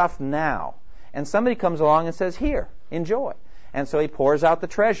his stuff now. And somebody comes along and says, here, enjoy. And so he pours out the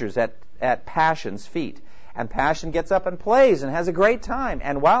treasures at Passion's feet. And Passion gets up and plays and has a great time.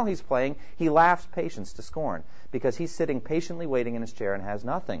 And while he's playing, he laughs Patience to scorn, because he's sitting patiently waiting in his chair and has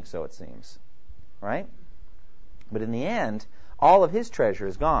nothing, so it seems. Right? But in the end, all of his treasure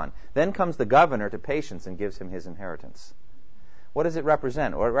is gone. Then comes the governor to Patience and gives him his inheritance. What does it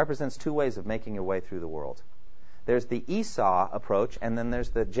represent? Well, it represents 2 ways of making your way through the world. There's the Esau approach, and then there's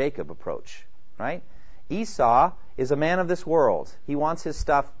the Jacob approach. Right? Esau is a man of this world. He wants his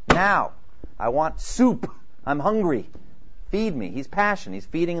stuff now. I want soup. I'm hungry. Feed me. He's Passion. He's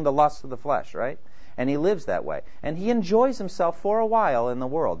feeding the lust of the flesh, right? And he lives that way. And he enjoys himself for a while in the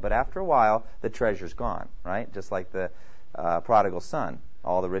world, but after a while, the treasure's gone, right? Just like the prodigal son.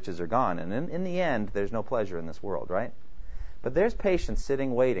 All the riches are gone. And in the end, there's no pleasure in this world, right? But there's Patience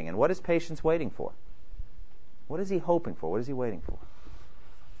sitting waiting. And what is Patience waiting for? What is he hoping for? What is he waiting for?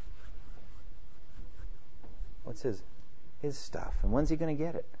 What's his stuff? And when's he going to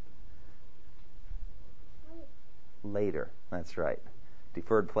get it? Later. That's right.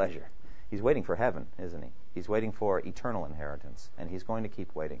 Deferred pleasure. He's waiting for heaven, isn't he? He's waiting for eternal inheritance. And he's going to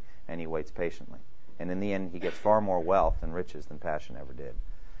keep waiting. And he waits patiently. And in the end, he gets far more wealth and riches than Passion ever did.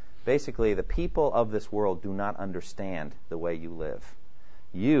 Basically, the people of this world do not understand the way you live.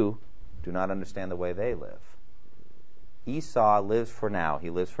 You do not understand the way they live. Esau lives for now.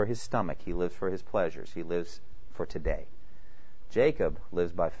 He lives for his stomach. He lives for his pleasures. He lives for today. Jacob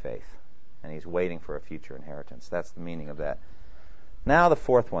lives by faith. And he's waiting for a future inheritance. That's the meaning of that. Now the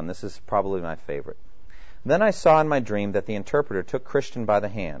 4th one. This is probably my favorite. Then I saw in my dream that the interpreter took Christian by the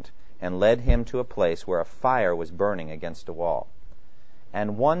hand and led him to a place where a fire was burning against a wall.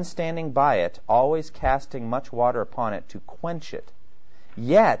 And one standing by it, always casting much water upon it to quench it.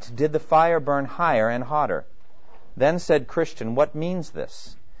 Yet did the fire burn higher and hotter. Then said Christian, what means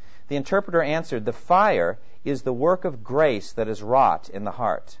this? The interpreter answered, the fire is the work of grace that is wrought in the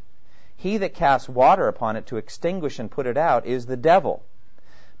heart. He that casts water upon it to extinguish and put it out is the devil.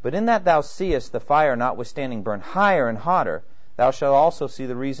 But in that thou seest the fire notwithstanding burn higher and hotter, thou shalt also see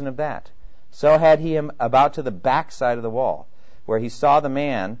the reason of that. So had he him about to the backside of the wall. where he saw a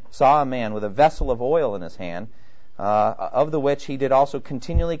man with a vessel of oil in his hand, of the which he did also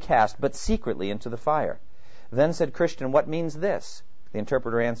continually cast, but secretly into the fire. Then said Christian, what means this? The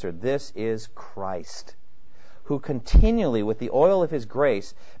interpreter answered, this is Christ, who continually with the oil of his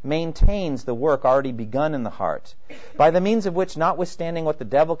grace maintains the work already begun in the heart, by the means of which, notwithstanding what the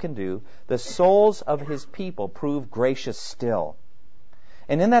devil can do, the souls of his people prove gracious still.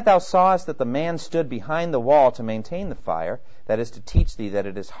 And in that thou sawest that the man stood behind the wall to maintain the fire, that is to teach thee that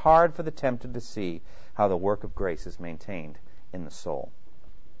it is hard for the tempted to see how the work of grace is maintained in the soul.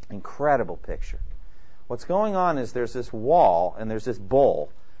 Incredible picture. What's going on is there's this wall and there's this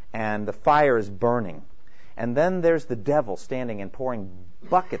bowl, and the fire is burning. And then there's the devil standing and pouring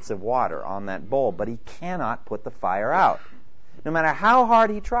buckets of water on that bowl, but he cannot put the fire out. No matter how hard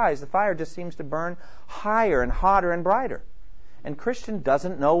he tries, the fire just seems to burn higher and hotter and brighter. And Christian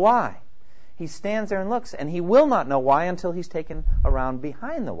doesn't know why. He stands there and looks, and he will not know why until he's taken around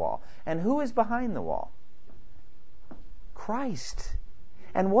behind the wall. And who is behind the wall? Christ.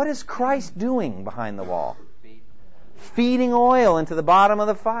 And what is Christ doing behind the wall? Feeding oil into the bottom of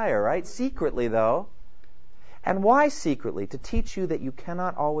the fire, right? Secretly, though. And why secretly? To teach you that you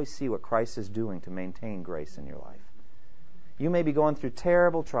cannot always see what Christ is doing to maintain grace in your life. You may be going through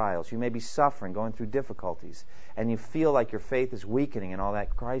terrible trials. You may be suffering, going through difficulties, and you feel like your faith is weakening and all that.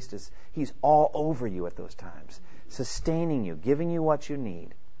 He's all over you at those times, sustaining you, giving you what you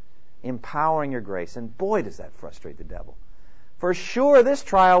need, empowering your grace. And boy, does that frustrate the devil. For sure, this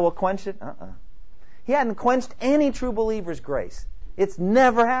trial will quench it. He hadn't quenched any true believer's grace. It's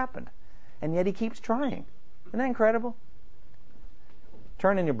never happened. And yet he keeps trying. Isn't that incredible?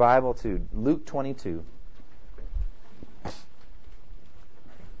 Turn in your Bible to Luke 22. And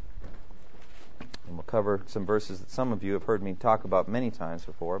we'll cover some verses that some of you have heard me talk about many times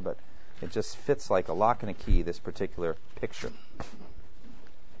before, but it just fits like a lock and a key, this particular picture.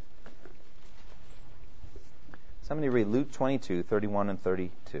 Somebody read Luke 22, 31 and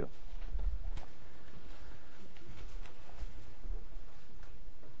 32.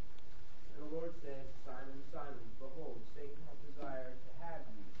 The Lord says, Simon, Simon, behold, Satan has desired to have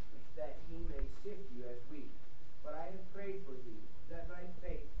you, that he may sift you as wheat. But I have prayed for thee, that thy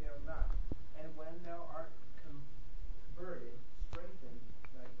faith fail not. And when thou art converted, strengthen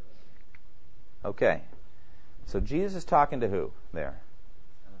thy brother. Okay. So Jesus is talking to who there?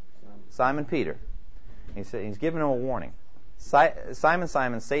 Simon Peter. He's giving him a warning. Simon,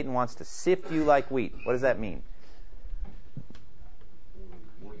 Simon, Satan wants to sift you like wheat. What does that mean?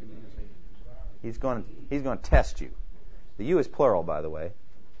 He's going to test you. The you is plural, by the way.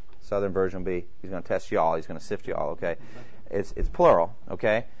 Southern version will be, he's going to test you all. He's going to sift you all, okay? It's plural,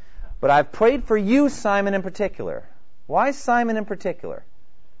 okay? But I've prayed for you, Simon, in particular. Why Simon in particular?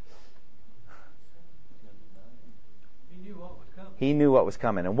 He knew what was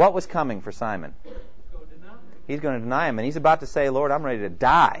coming. And what was coming for Simon? He's going to deny him, and he's about to say, Lord, I'm ready to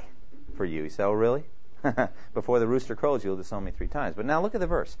die for you. He said, oh, really? Before the rooster crows, you'll disown me 3 times. But now look at the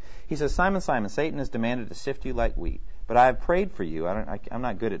verse. He says, Simon, Simon, Satan has demanded to sift you like wheat, but I have prayed for you. I'm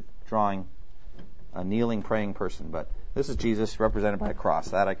not good at drawing a kneeling, praying person, but this is Jesus represented by a cross.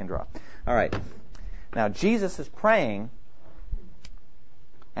 That I can draw. All right. Now, Jesus is praying,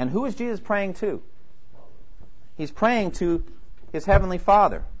 and who is Jesus praying to? He's praying to his heavenly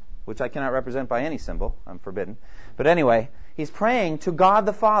Father, which I cannot represent by any symbol. I'm forbidden. But anyway, he's praying to God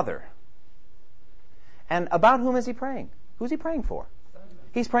the Father. And about whom is he praying? Who's he praying for? Simon.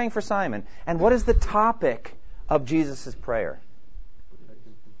 He's praying for Simon. And what is the topic of Jesus' prayer?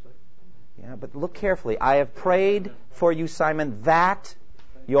 Yeah, but look carefully. I have prayed for you, Simon, that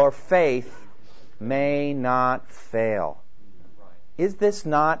your faith may not fail. Is this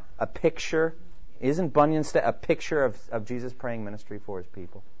not a picture? Isn't Bunyan's a picture of Jesus' praying ministry for his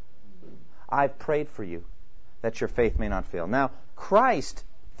people? I've prayed for you that your faith may not fail. Now, Christ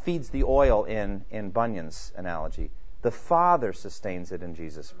feeds the oil in Bunyan's analogy. The Father sustains it in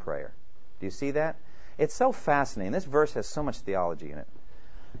Jesus' prayer. Do you see that? It's so fascinating. This verse has so much theology in it.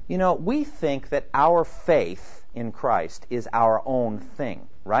 You know, we think that our faith in Christ is our own thing,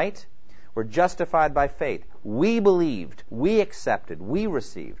 right? We're justified by faith. We believed, we accepted, we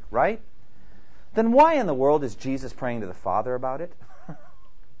received, right? Then why in the world is Jesus praying to the Father about it?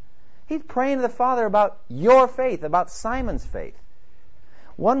 He's praying to the Father about your faith, about Simon's faith.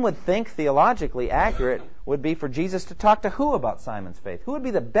 One would think theologically accurate would be for Jesus to talk to who about Simon's faith? Who would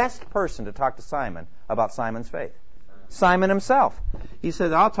be the best person to talk to Simon about Simon's faith? Simon himself. He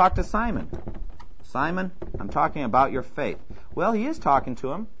says, I'll talk to Simon. Simon, I'm talking about your faith. Well, he is talking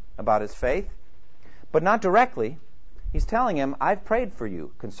to him about his faith, but not directly. He's telling him, I've prayed for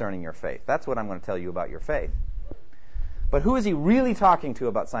you concerning your faith. That's what I'm going to tell you about your faith. But who is he really talking to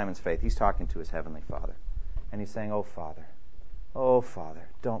about Simon's faith? He's talking to his heavenly Father. And he's saying, oh, Father,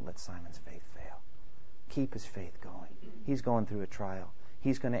 don't let Simon's faith fail. Keep his faith going. He's going through a trial.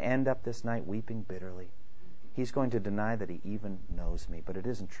 He's going to end up this night weeping bitterly. He's going to deny that he even knows me. But it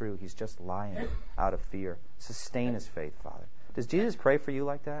isn't true. He's just lying out of fear. Sustain his faith, Father. Does Jesus pray for you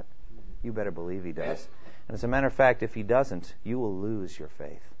like that? You better believe he does. And as a matter of fact, if he doesn't, you will lose your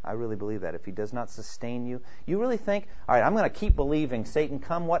faith. I really believe that. If he does not sustain you, you really think, all right, I'm going to keep believing. Satan,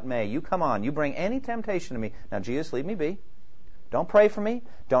 come what may. You come on. You bring any temptation to me. Now, Jesus, leave me be. Don't pray for me.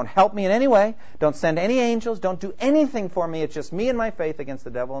 Don't help me in any way. Don't send any angels. Don't do anything for me. It's just me and my faith against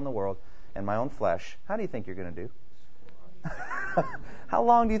the devil and the world and my own flesh. How do you think you're going to do? How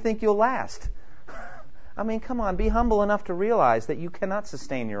long do you think you'll last? I mean, come on. Be humble enough to realize that you cannot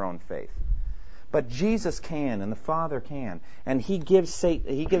sustain your own faith. But Jesus can, and the Father can. And he gives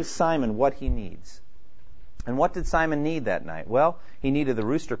Simon what he needs. And what did Simon need that night? Well, he needed the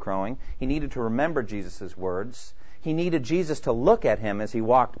rooster crowing. He needed to remember Jesus' words. He needed Jesus to look at him as he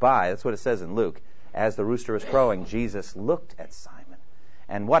walked by. That's what it says in Luke. As the rooster was crowing, Jesus looked at Simon.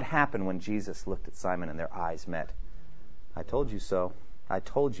 And what happened when Jesus looked at Simon and their eyes met? I told you so. I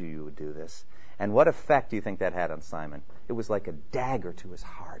told you you would do this. And what effect do you think that had on Simon? It was like a dagger to his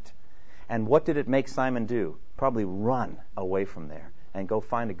heart. And what did it make Simon do? Probably run away from there and go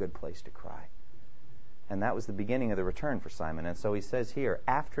find a good place to cry. And that was the beginning of the return for Simon. And so he says here,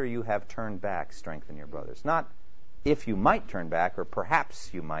 after you have turned back, strengthen your brothers. Not if you might turn back, or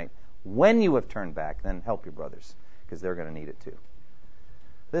perhaps you might. When you have turned back, then help your brothers, because they're going to need it too.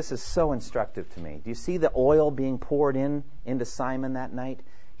 This is so instructive to me. Do you see the oil being poured into Simon that night?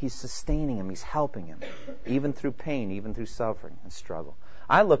 He's sustaining him. He's helping him, even through pain, even through suffering and struggle.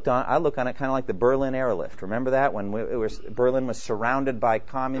 I look on it kind of like the Berlin airlift. Remember that when Berlin was surrounded by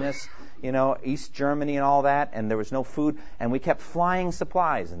communists, East Germany and all that, and there was no food, and we kept flying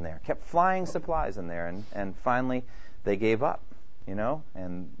supplies in there, and finally they gave up,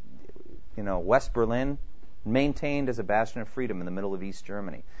 and West Berlin maintained as a bastion of freedom in the middle of East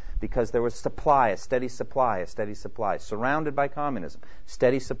Germany. Because there was a steady supply, surrounded by communism,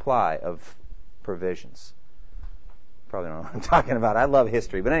 steady supply of provisions. Probably don't know what I'm talking about. I love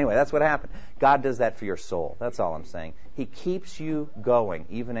history. But anyway, that's what happened. God does that for your soul. That's all I'm saying. He keeps you going,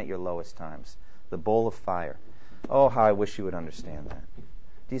 even at your lowest times. The bowl of fire. Oh, how I wish you would understand that.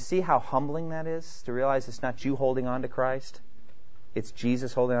 Do you see how humbling that is? To realize it's not you holding on to Christ. It's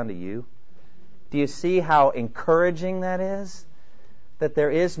Jesus holding on to you. Do you see how encouraging that is? That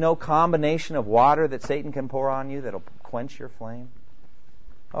there is no combination of water that Satan can pour on you that'll quench your flame.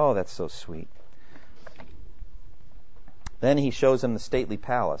 Oh, that's so sweet. Then he shows him the stately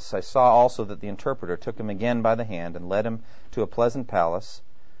palace. I saw also that the interpreter took him again by the hand and led him to a pleasant place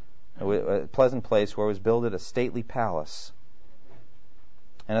where was builded a stately palace.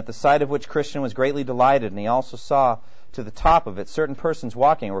 And at the sight of which Christian was greatly delighted, and he also saw to the top of it certain persons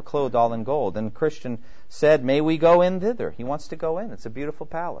walking were clothed all in gold. And Christian said, may we go in thither? He wants to go in. It's a beautiful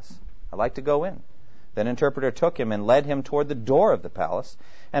palace. I'd like to go in. Then interpreter took him and led him toward the door of the palace.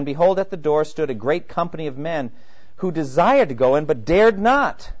 And behold, at the door stood a great company of men who desired to go in, but dared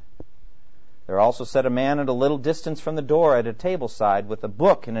not. There also sat a man at a little distance from the door at a table side with a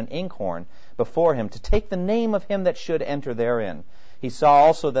book and an inkhorn before him to take the name of him that should enter therein. He saw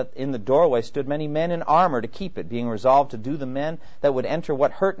also that in the doorway stood many men in armor to keep it, being resolved to do the men that would enter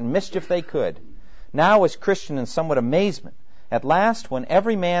what hurt and mischief they could. Now was Christian in somewhat amazement. At last, when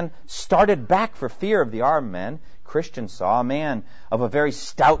every man started back for fear of the armed men, Christian saw a man of a very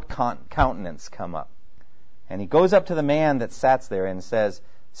stout countenance come up. And he goes up to the man that sat there and says,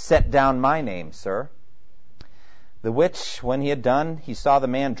 set down my name, sir. The which, when he had done, he saw the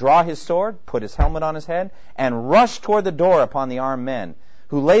man draw his sword, put his helmet on his head, and rush toward the door upon the armed men,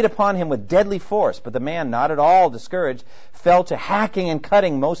 who laid upon him with deadly force. But the man, not at all discouraged, fell to hacking and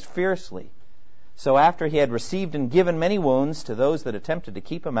cutting most fiercely. So after he had received and given many wounds to those that attempted to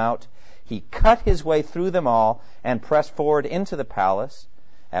keep him out, he cut his way through them all, and pressed forward into the palace,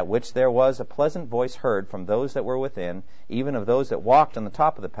 at which there was a pleasant voice heard from those that were within, even of those that walked on the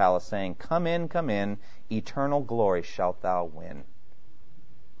top of the palace, saying, come in, eternal glory shalt thou win.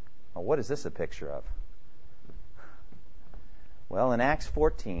 Now, what is this a picture of? Well, in Acts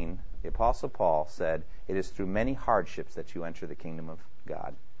 14, the Apostle Paul said, it is through many hardships that you enter the kingdom of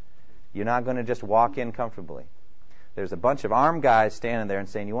God. You're not going to just walk in comfortably. There's a bunch of armed guys standing there and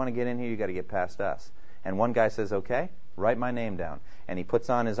saying, you want to get in here, you got to get past us. And one guy says, okay, write my name down. And he puts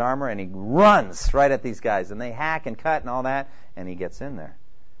on his armor and he runs right at these guys. And they hack and cut and all that, and he gets in there.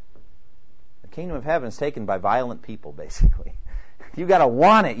 The kingdom of heaven is taken by violent people, basically. You got to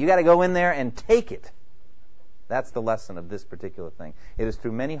want it. You got to go in there and take it. That's the lesson of this particular thing. It is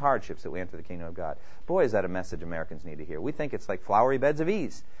through many hardships that we enter the kingdom of God. Boy, is that a message Americans need to hear. We think it's like flowery beds of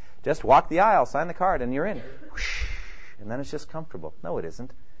ease. Just walk the aisle, sign the card, and you're in. Whoosh, and then it's just comfortable. No, it isn't.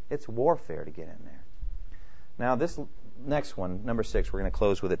 It's warfare to get in there. Now, this next one, number 6, we're going to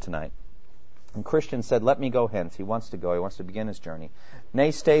close with it tonight. And Christian said, "Let me go hence." He wants to go. He wants to begin his journey.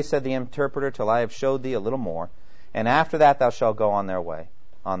 "Nay, stay," said the interpreter, "till I have showed thee a little more. And after that thou shalt go on thy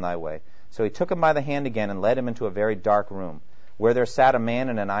way. So he took him by the hand again and led him into a very dark room, where there sat a man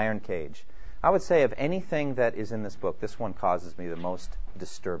in an iron cage. I would say of anything that is in this book, this one causes me the most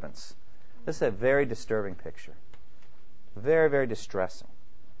disturbance. This is a very disturbing picture. Very, very distressing.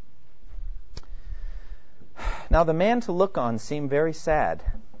 Now the man to look on seemed very sad.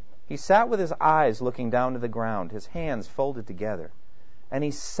 He sat with his eyes looking down to the ground, his hands folded together, and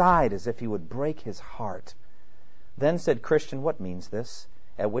he sighed as if he would break his heart. Then said Christian, "What means this?"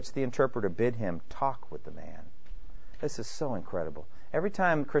 At which the interpreter bid him talk with the man. This is so incredible. Every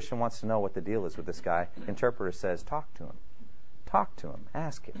time Christian wants to know what the deal is with this guy, the interpreter says, "Talk to him. Talk to him.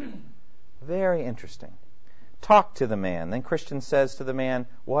 Ask him." Very interesting. Talk to the man. Then Christian says to the man,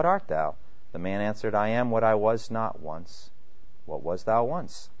 "What art thou?" The man answered, "I am what I was not once." "What was thou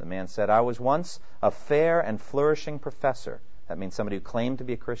once?" The man said, "I was once a fair and flourishing professor." That means somebody who claimed to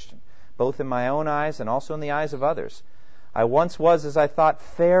be a Christian, both in my own eyes and also in the eyes of others. "I once was, as I thought,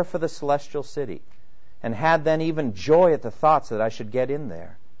 fair for the celestial city, and had then even joy at the thoughts that I should get in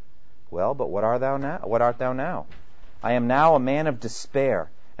there." "Well, but what art thou now? What art thou now?" "I am now a man of despair,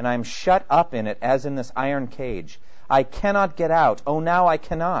 and I am shut up in it as in this iron cage. I cannot get out. Oh, now I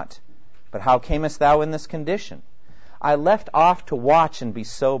cannot." "But how camest thou in this condition?" "I left off to watch and be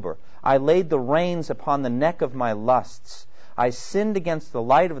sober. I laid the reins upon the neck of my lusts. I sinned against the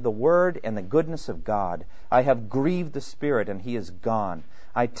light of the word and the goodness of God. I have grieved the Spirit, and he is gone.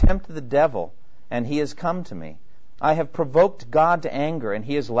 I tempted the devil, and he has come to me. I have provoked God to anger, and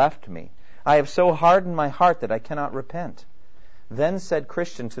he has left me. I have so hardened my heart that I cannot repent." Then said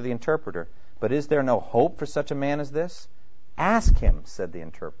Christian to the interpreter, "But is there no hope for such a man as this?" "Ask him," said the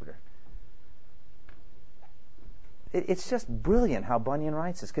interpreter. It's just brilliant how Bunyan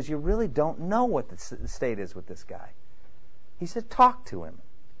writes this, because you really don't know what the state is with this guy. He said, "Talk to him.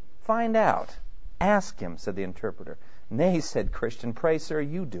 Find out. Ask him," said the interpreter. "Nay," said Christian, "pray, sir,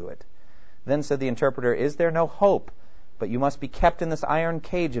 you do it." Then said the interpreter, "Is there no hope, but you must be kept in this iron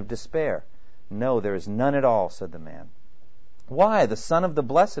cage of despair?" "No, there is none at all," said the man. "Why, the Son of the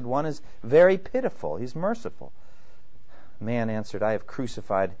Blessed One is very pitiful. He's merciful." Man answered, "I have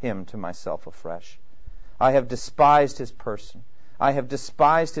crucified him to myself afresh. I have despised his person. I have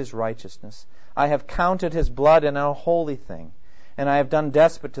despised his righteousness. I have counted his blood an unholy thing, and I have done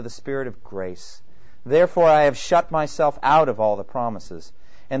despite to the Spirit of grace. Therefore I have shut myself out of all the promises,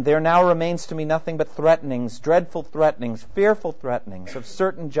 and there now remains to me nothing but threatenings, dreadful threatenings, fearful threatenings of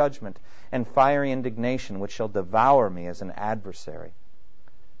certain judgment and fiery indignation, which shall devour me as an adversary."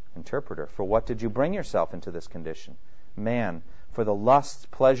 Interpreter, "For what did you bring yourself into this condition?" Man, "For the lusts,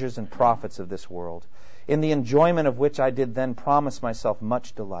 pleasures, and profits of this world, in the enjoyment of which I did then promise myself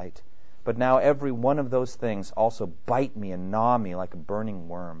much delight. But now every one of those things also bite me and gnaw me like a burning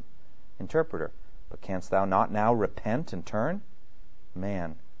worm." Interpreter, "But canst thou not now repent and turn?"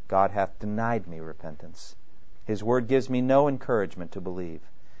 Man, "God hath denied me repentance. His word gives me no encouragement to believe.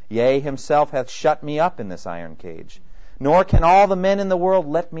 Yea, himself hath shut me up in this iron cage. Nor can all the men in the world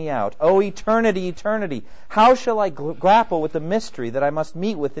let me out. O eternity, eternity! How shall I grapple with the mystery that I must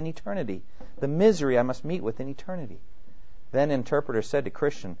meet with in eternity? The misery I must meet with in eternity." Then interpreter said to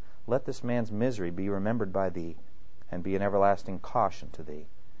Christian, "Let this man's misery be remembered by thee, and be an everlasting caution to thee."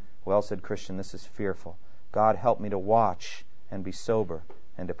 "Well," said Christian, "this is fearful. God help me to watch and be sober,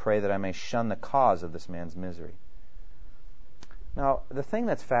 and to pray that I may shun the cause of this man's misery." Now, the thing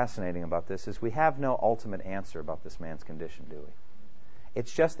that's fascinating about this is we have no ultimate answer about this man's condition, do we?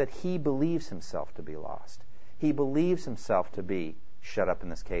 It's just that he believes himself to be lost. He believes himself to be shut up in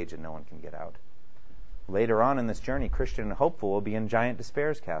this cage and no one can get out. Later on in this journey, Christian and hopeful will be in Giant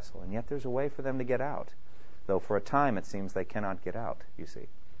Despair's castle, and yet there's a way for them to get out. Though for a time it seems they cannot get out, you see.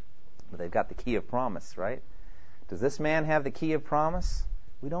 But they've got the key of promise, right? Does this man have the key of promise?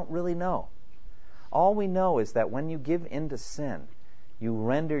 We don't really know. All we know is that when you give in to sin, you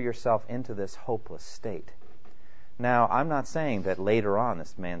render yourself into this hopeless state. Now, I'm not saying that later on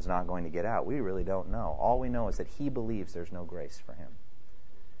this man's not going to get out. We really don't know. All we know is that he believes there's no grace for him.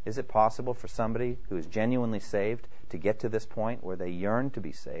 Is it possible for somebody who is genuinely saved to get to this point where they yearn to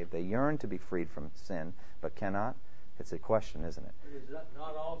be saved, they yearn to be freed from sin, but cannot? It's a question, isn't it? But is that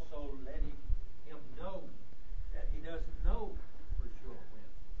not also letting him know that he doesn't know for sure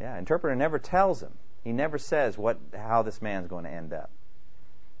when? Yeah, interpreter never tells him. He never says how this man's going to end up.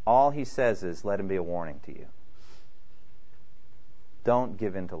 All he says is, let him be a warning to you. Don't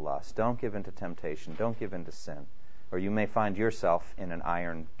give in to lust. Don't give in to temptation. Don't give in to sin. Or you may find yourself in an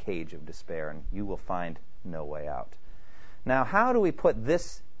iron cage of despair, and you will find no way out. Now, how do we put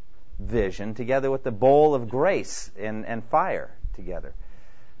this vision together with the bowl of grace and fire together?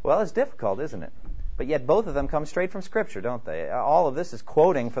 Well, it's difficult, isn't it? But yet both of them come straight from Scripture, don't they? All of this is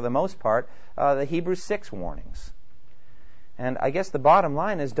quoting, for the most part, the Hebrews 6 warnings. And I guess the bottom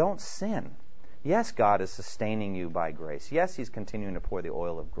line is, don't sin. Yes, God is sustaining you by grace. Yes, He's continuing to pour the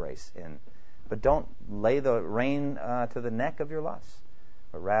oil of grace in. But don't lay the rein to the neck of your lusts.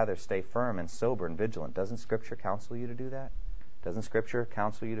 But rather stay firm and sober and vigilant. Doesn't Scripture counsel you to do that? Doesn't Scripture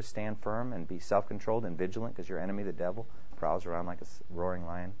counsel you to stand firm and be self-controlled and vigilant, because your enemy, the devil, prowls around like a roaring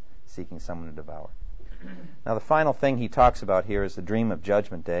lion, seeking someone to devour? Now, the final thing he talks about here is the dream of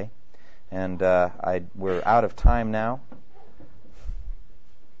Judgment Day. And we're out of time now.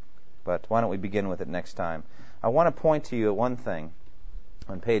 But why don't we begin with it next time? I want to point to you at one thing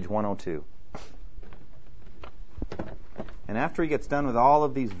on page 102. And after he gets done with all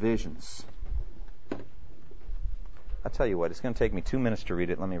of these visions, I'll tell you what, it's going to take me 2 minutes to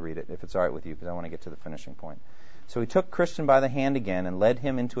read it. Let me read it, if it's all right with you, because I want to get to the finishing point. So he took Christian by the hand again and led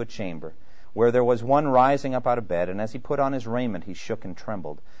him into a chamber, where there was one rising up out of bed, and as he put on his raiment, he shook and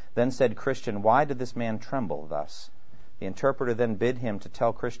trembled. Then said Christian, "Why did this man tremble thus?" The interpreter then bid him to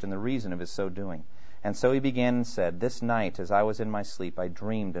tell Christian the reason of his so doing. And so he began and said, "This night, as I was in my sleep, I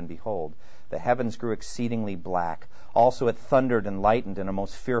dreamed, and behold, the heavens grew exceedingly black. Also it thundered and lightened in a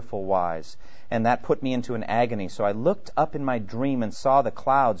most fearful wise. And that put me into an agony. So I looked up in my dream and saw the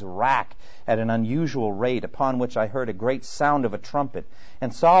clouds rack at an unusual rate, upon which I heard a great sound of a trumpet,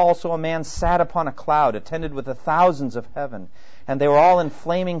 and saw also a man sat upon a cloud, attended with the thousands of heaven. And they were all in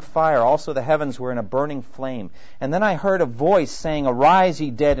flaming fire. Also the heavens were in a burning flame. And then I heard a voice saying, 'Arise, ye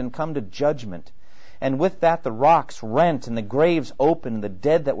dead, and come to judgment.' And with that the rocks rent, and the graves opened, and the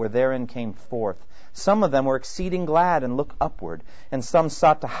dead that were therein came forth. Some of them were exceeding glad, and looked upward, and some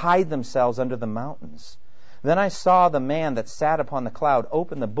sought to hide themselves under the mountains. Then I saw the man that sat upon the cloud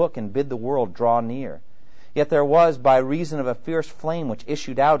open the book, and bid the world draw near. Yet there was, by reason of a fierce flame which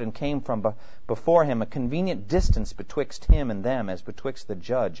issued out and came from before him, a convenient distance betwixt him and them, as betwixt the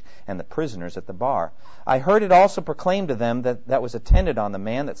judge and the prisoners at the bar. I heard it also proclaimed to them that was attended on the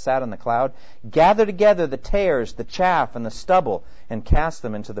man that sat on the cloud, 'Gather together the tares, the chaff, and the stubble, and cast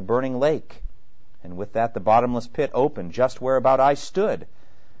them into the burning lake.' And with that the bottomless pit opened, just whereabout I stood,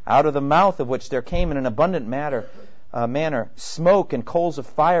 out of the mouth of which there came in an abundant manner smoke and coals of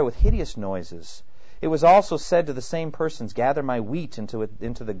fire with hideous noises. It was also said to the same persons, 'Gather my wheat into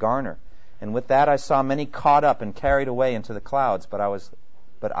the garner.' And with that I saw many caught up and carried away into the clouds, but I was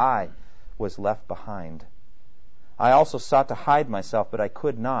left behind. I also sought to hide myself, but I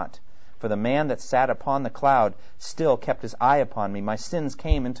could not. For the man that sat upon the cloud still kept his eye upon me. My sins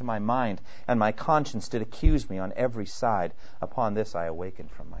came into my mind, and my conscience did accuse me on every side. Upon this I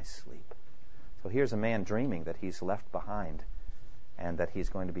awakened from my sleep." So here's a man dreaming that he's left behind, and that he's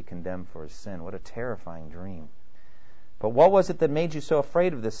going to be condemned for his sin. What a terrifying dream. "But what was it that made you so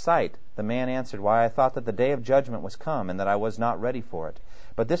afraid of this sight?" The man answered, "Why, I thought that the day of judgment was come, and that I was not ready for it.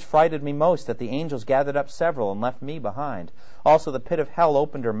 But this frighted me most, that the angels gathered up several and left me behind. Also the pit of hell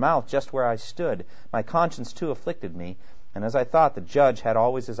opened her mouth just where I stood. My conscience too afflicted me, and as I thought, the judge had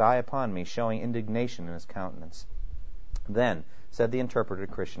always his eye upon me, showing indignation in his countenance. Then said the interpreter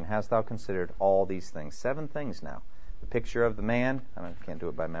to Christian, "Hast thou considered all these things?" 7 things now. The picture of the man, I can't do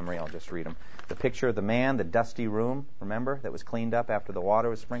it by memory, I'll just read them. The picture of the man, the dusty room, remember, that was cleaned up after the water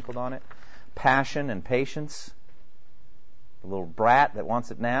was sprinkled on it. Passion and patience. The little brat that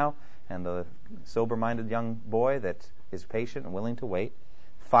wants it now, and the sober-minded young boy that is patient and willing to wait.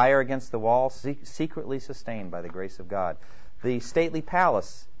 Fire against the wall, secretly sustained by the grace of God. The stately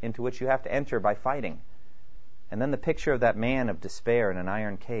palace into which you have to enter by fighting. And then the picture of that man of despair in an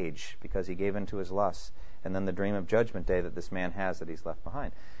iron cage because he gave in to his lusts. And then the dream of Judgment Day that this man has that he's left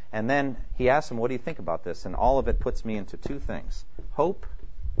behind. And then he asks him, "What do you think about this?" And all of it puts me into 2 things: hope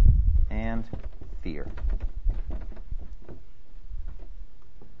and fear.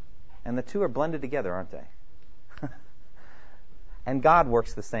 And the 2 are blended together, aren't they? And God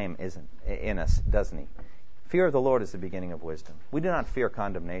works the same in us, doesn't He? Fear of the Lord is the beginning of wisdom. We do not fear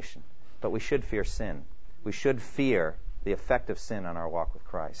condemnation, but we should fear sin. We should fear the effect of sin on our walk with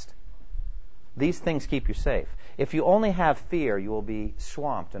Christ. These things keep you safe. If you only have fear, you will be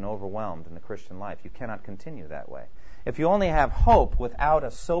swamped and overwhelmed in the Christian life. You cannot continue that way. If you only have hope without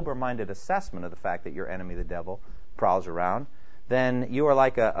a sober-minded assessment of the fact that your enemy, the devil, prowls around, then you are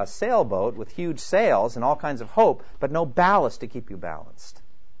like a sailboat with huge sails and all kinds of hope, but no ballast to keep you balanced.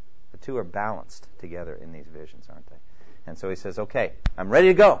 The two are balanced together in these visions, aren't they? And so he says, okay, I'm ready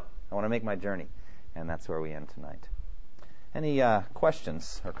to go. I want to make my journey. And that's where we end tonight. Any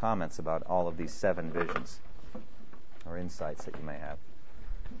questions or comments about all of these 7 visions or insights that you may have?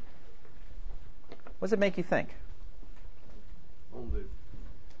 What does it make you think? On the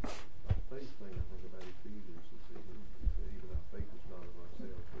faith thing, I think about Ephesians, it says, even our faith is not of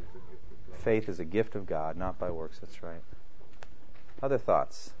ourselves, but it's a gift of God. Faith is a gift of God, not by works. That's right. Other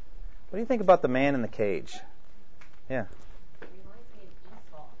thoughts? What do you think about the man in the cage? Yeah. It reminds me of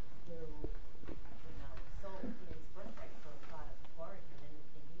Esau, who, sold his birthright for a pot of porridge, and then in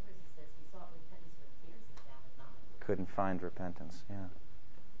Hebrews it says he sought repentance with tears and found it not. Couldn't find repentance. Yeah.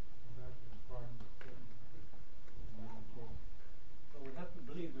 But we have to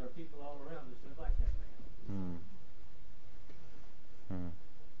believe there are people all around us that like that man.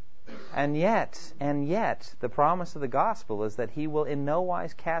 And yet, the promise of the gospel is that he will in no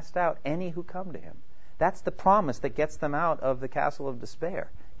wise cast out any who come to him. That's the promise that gets them out of the castle of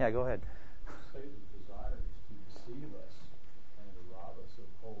despair. Yeah, go ahead. Satan's desire is to deceive us and to rob us of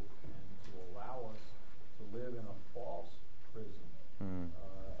hope and to allow us to live in a false prison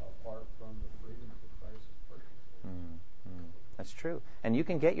apart from the freedom that Christ has purchased. That's true. And you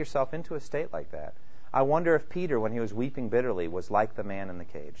can get yourself into a state like that. I wonder if Peter, when he was weeping bitterly, was like the man in the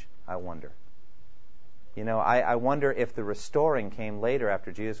cage. I wonder. You know, I wonder if the restoring came later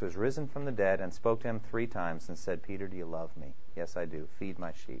after Jesus was risen from the dead and spoke to him 3 times and said, Peter, do you love me? Yes, I do. Feed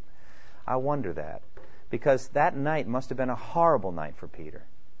my sheep. I wonder that. Because that night must have been a horrible night for Peter.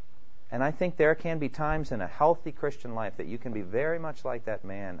 And I think there can be times in a healthy Christian life that you can be very much like that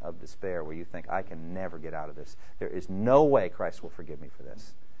man of despair where you think, I can never get out of this. There is no way Christ will forgive me for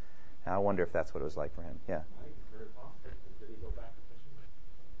this. And I wonder if that's what it was like for him. Yeah. I think it's very possible. Did he go back to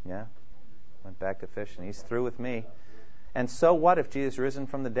fishing? Yeah. Went back to fishing. He's through with me. And so what if Jesus is risen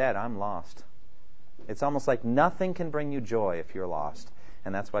from the dead? I'm lost. It's almost like nothing can bring you joy if you're lost.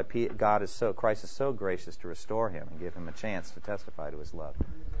 And that's why Christ is so gracious to restore him and give him a chance to testify to his love. I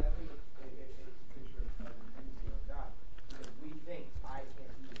think it's a picture of dependency on God. Because we think, I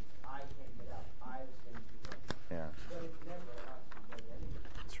can't do this, I can't get out, I have sinned too much. Yeah. But it's never us who does anything.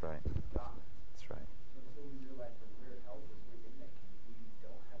 That's right. It's God. That's right. So until we realize that we're helpless, we're in that cage, we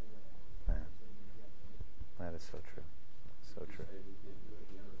don't have anyone else. Yeah. So we have to That is so true. So true. Say we can't do it.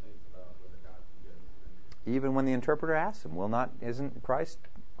 He never thinks about whether God can get him. Even when the interpreter asks him, isn't Christ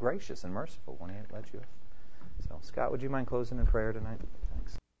gracious and merciful when he lets you? So, Scott, would you mind closing in prayer tonight?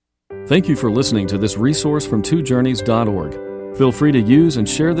 Thanks. Thank you for listening to this resource from twojourneys.org. Feel free to use and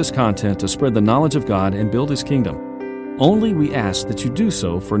share this content to spread the knowledge of God and build His kingdom. Only we ask that you do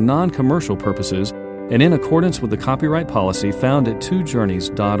so for non-commercial purposes and in accordance with the copyright policy found at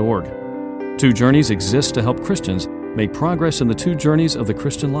twojourneys.org. Two Journeys exists to help Christians make progress in the 2 journeys of the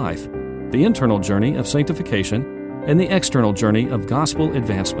Christian life, the internal journey of sanctification and the external journey of gospel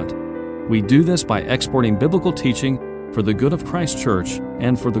advancement. We do this by exporting biblical teaching for the good of Christ's church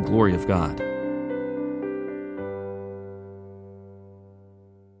and for the glory of God.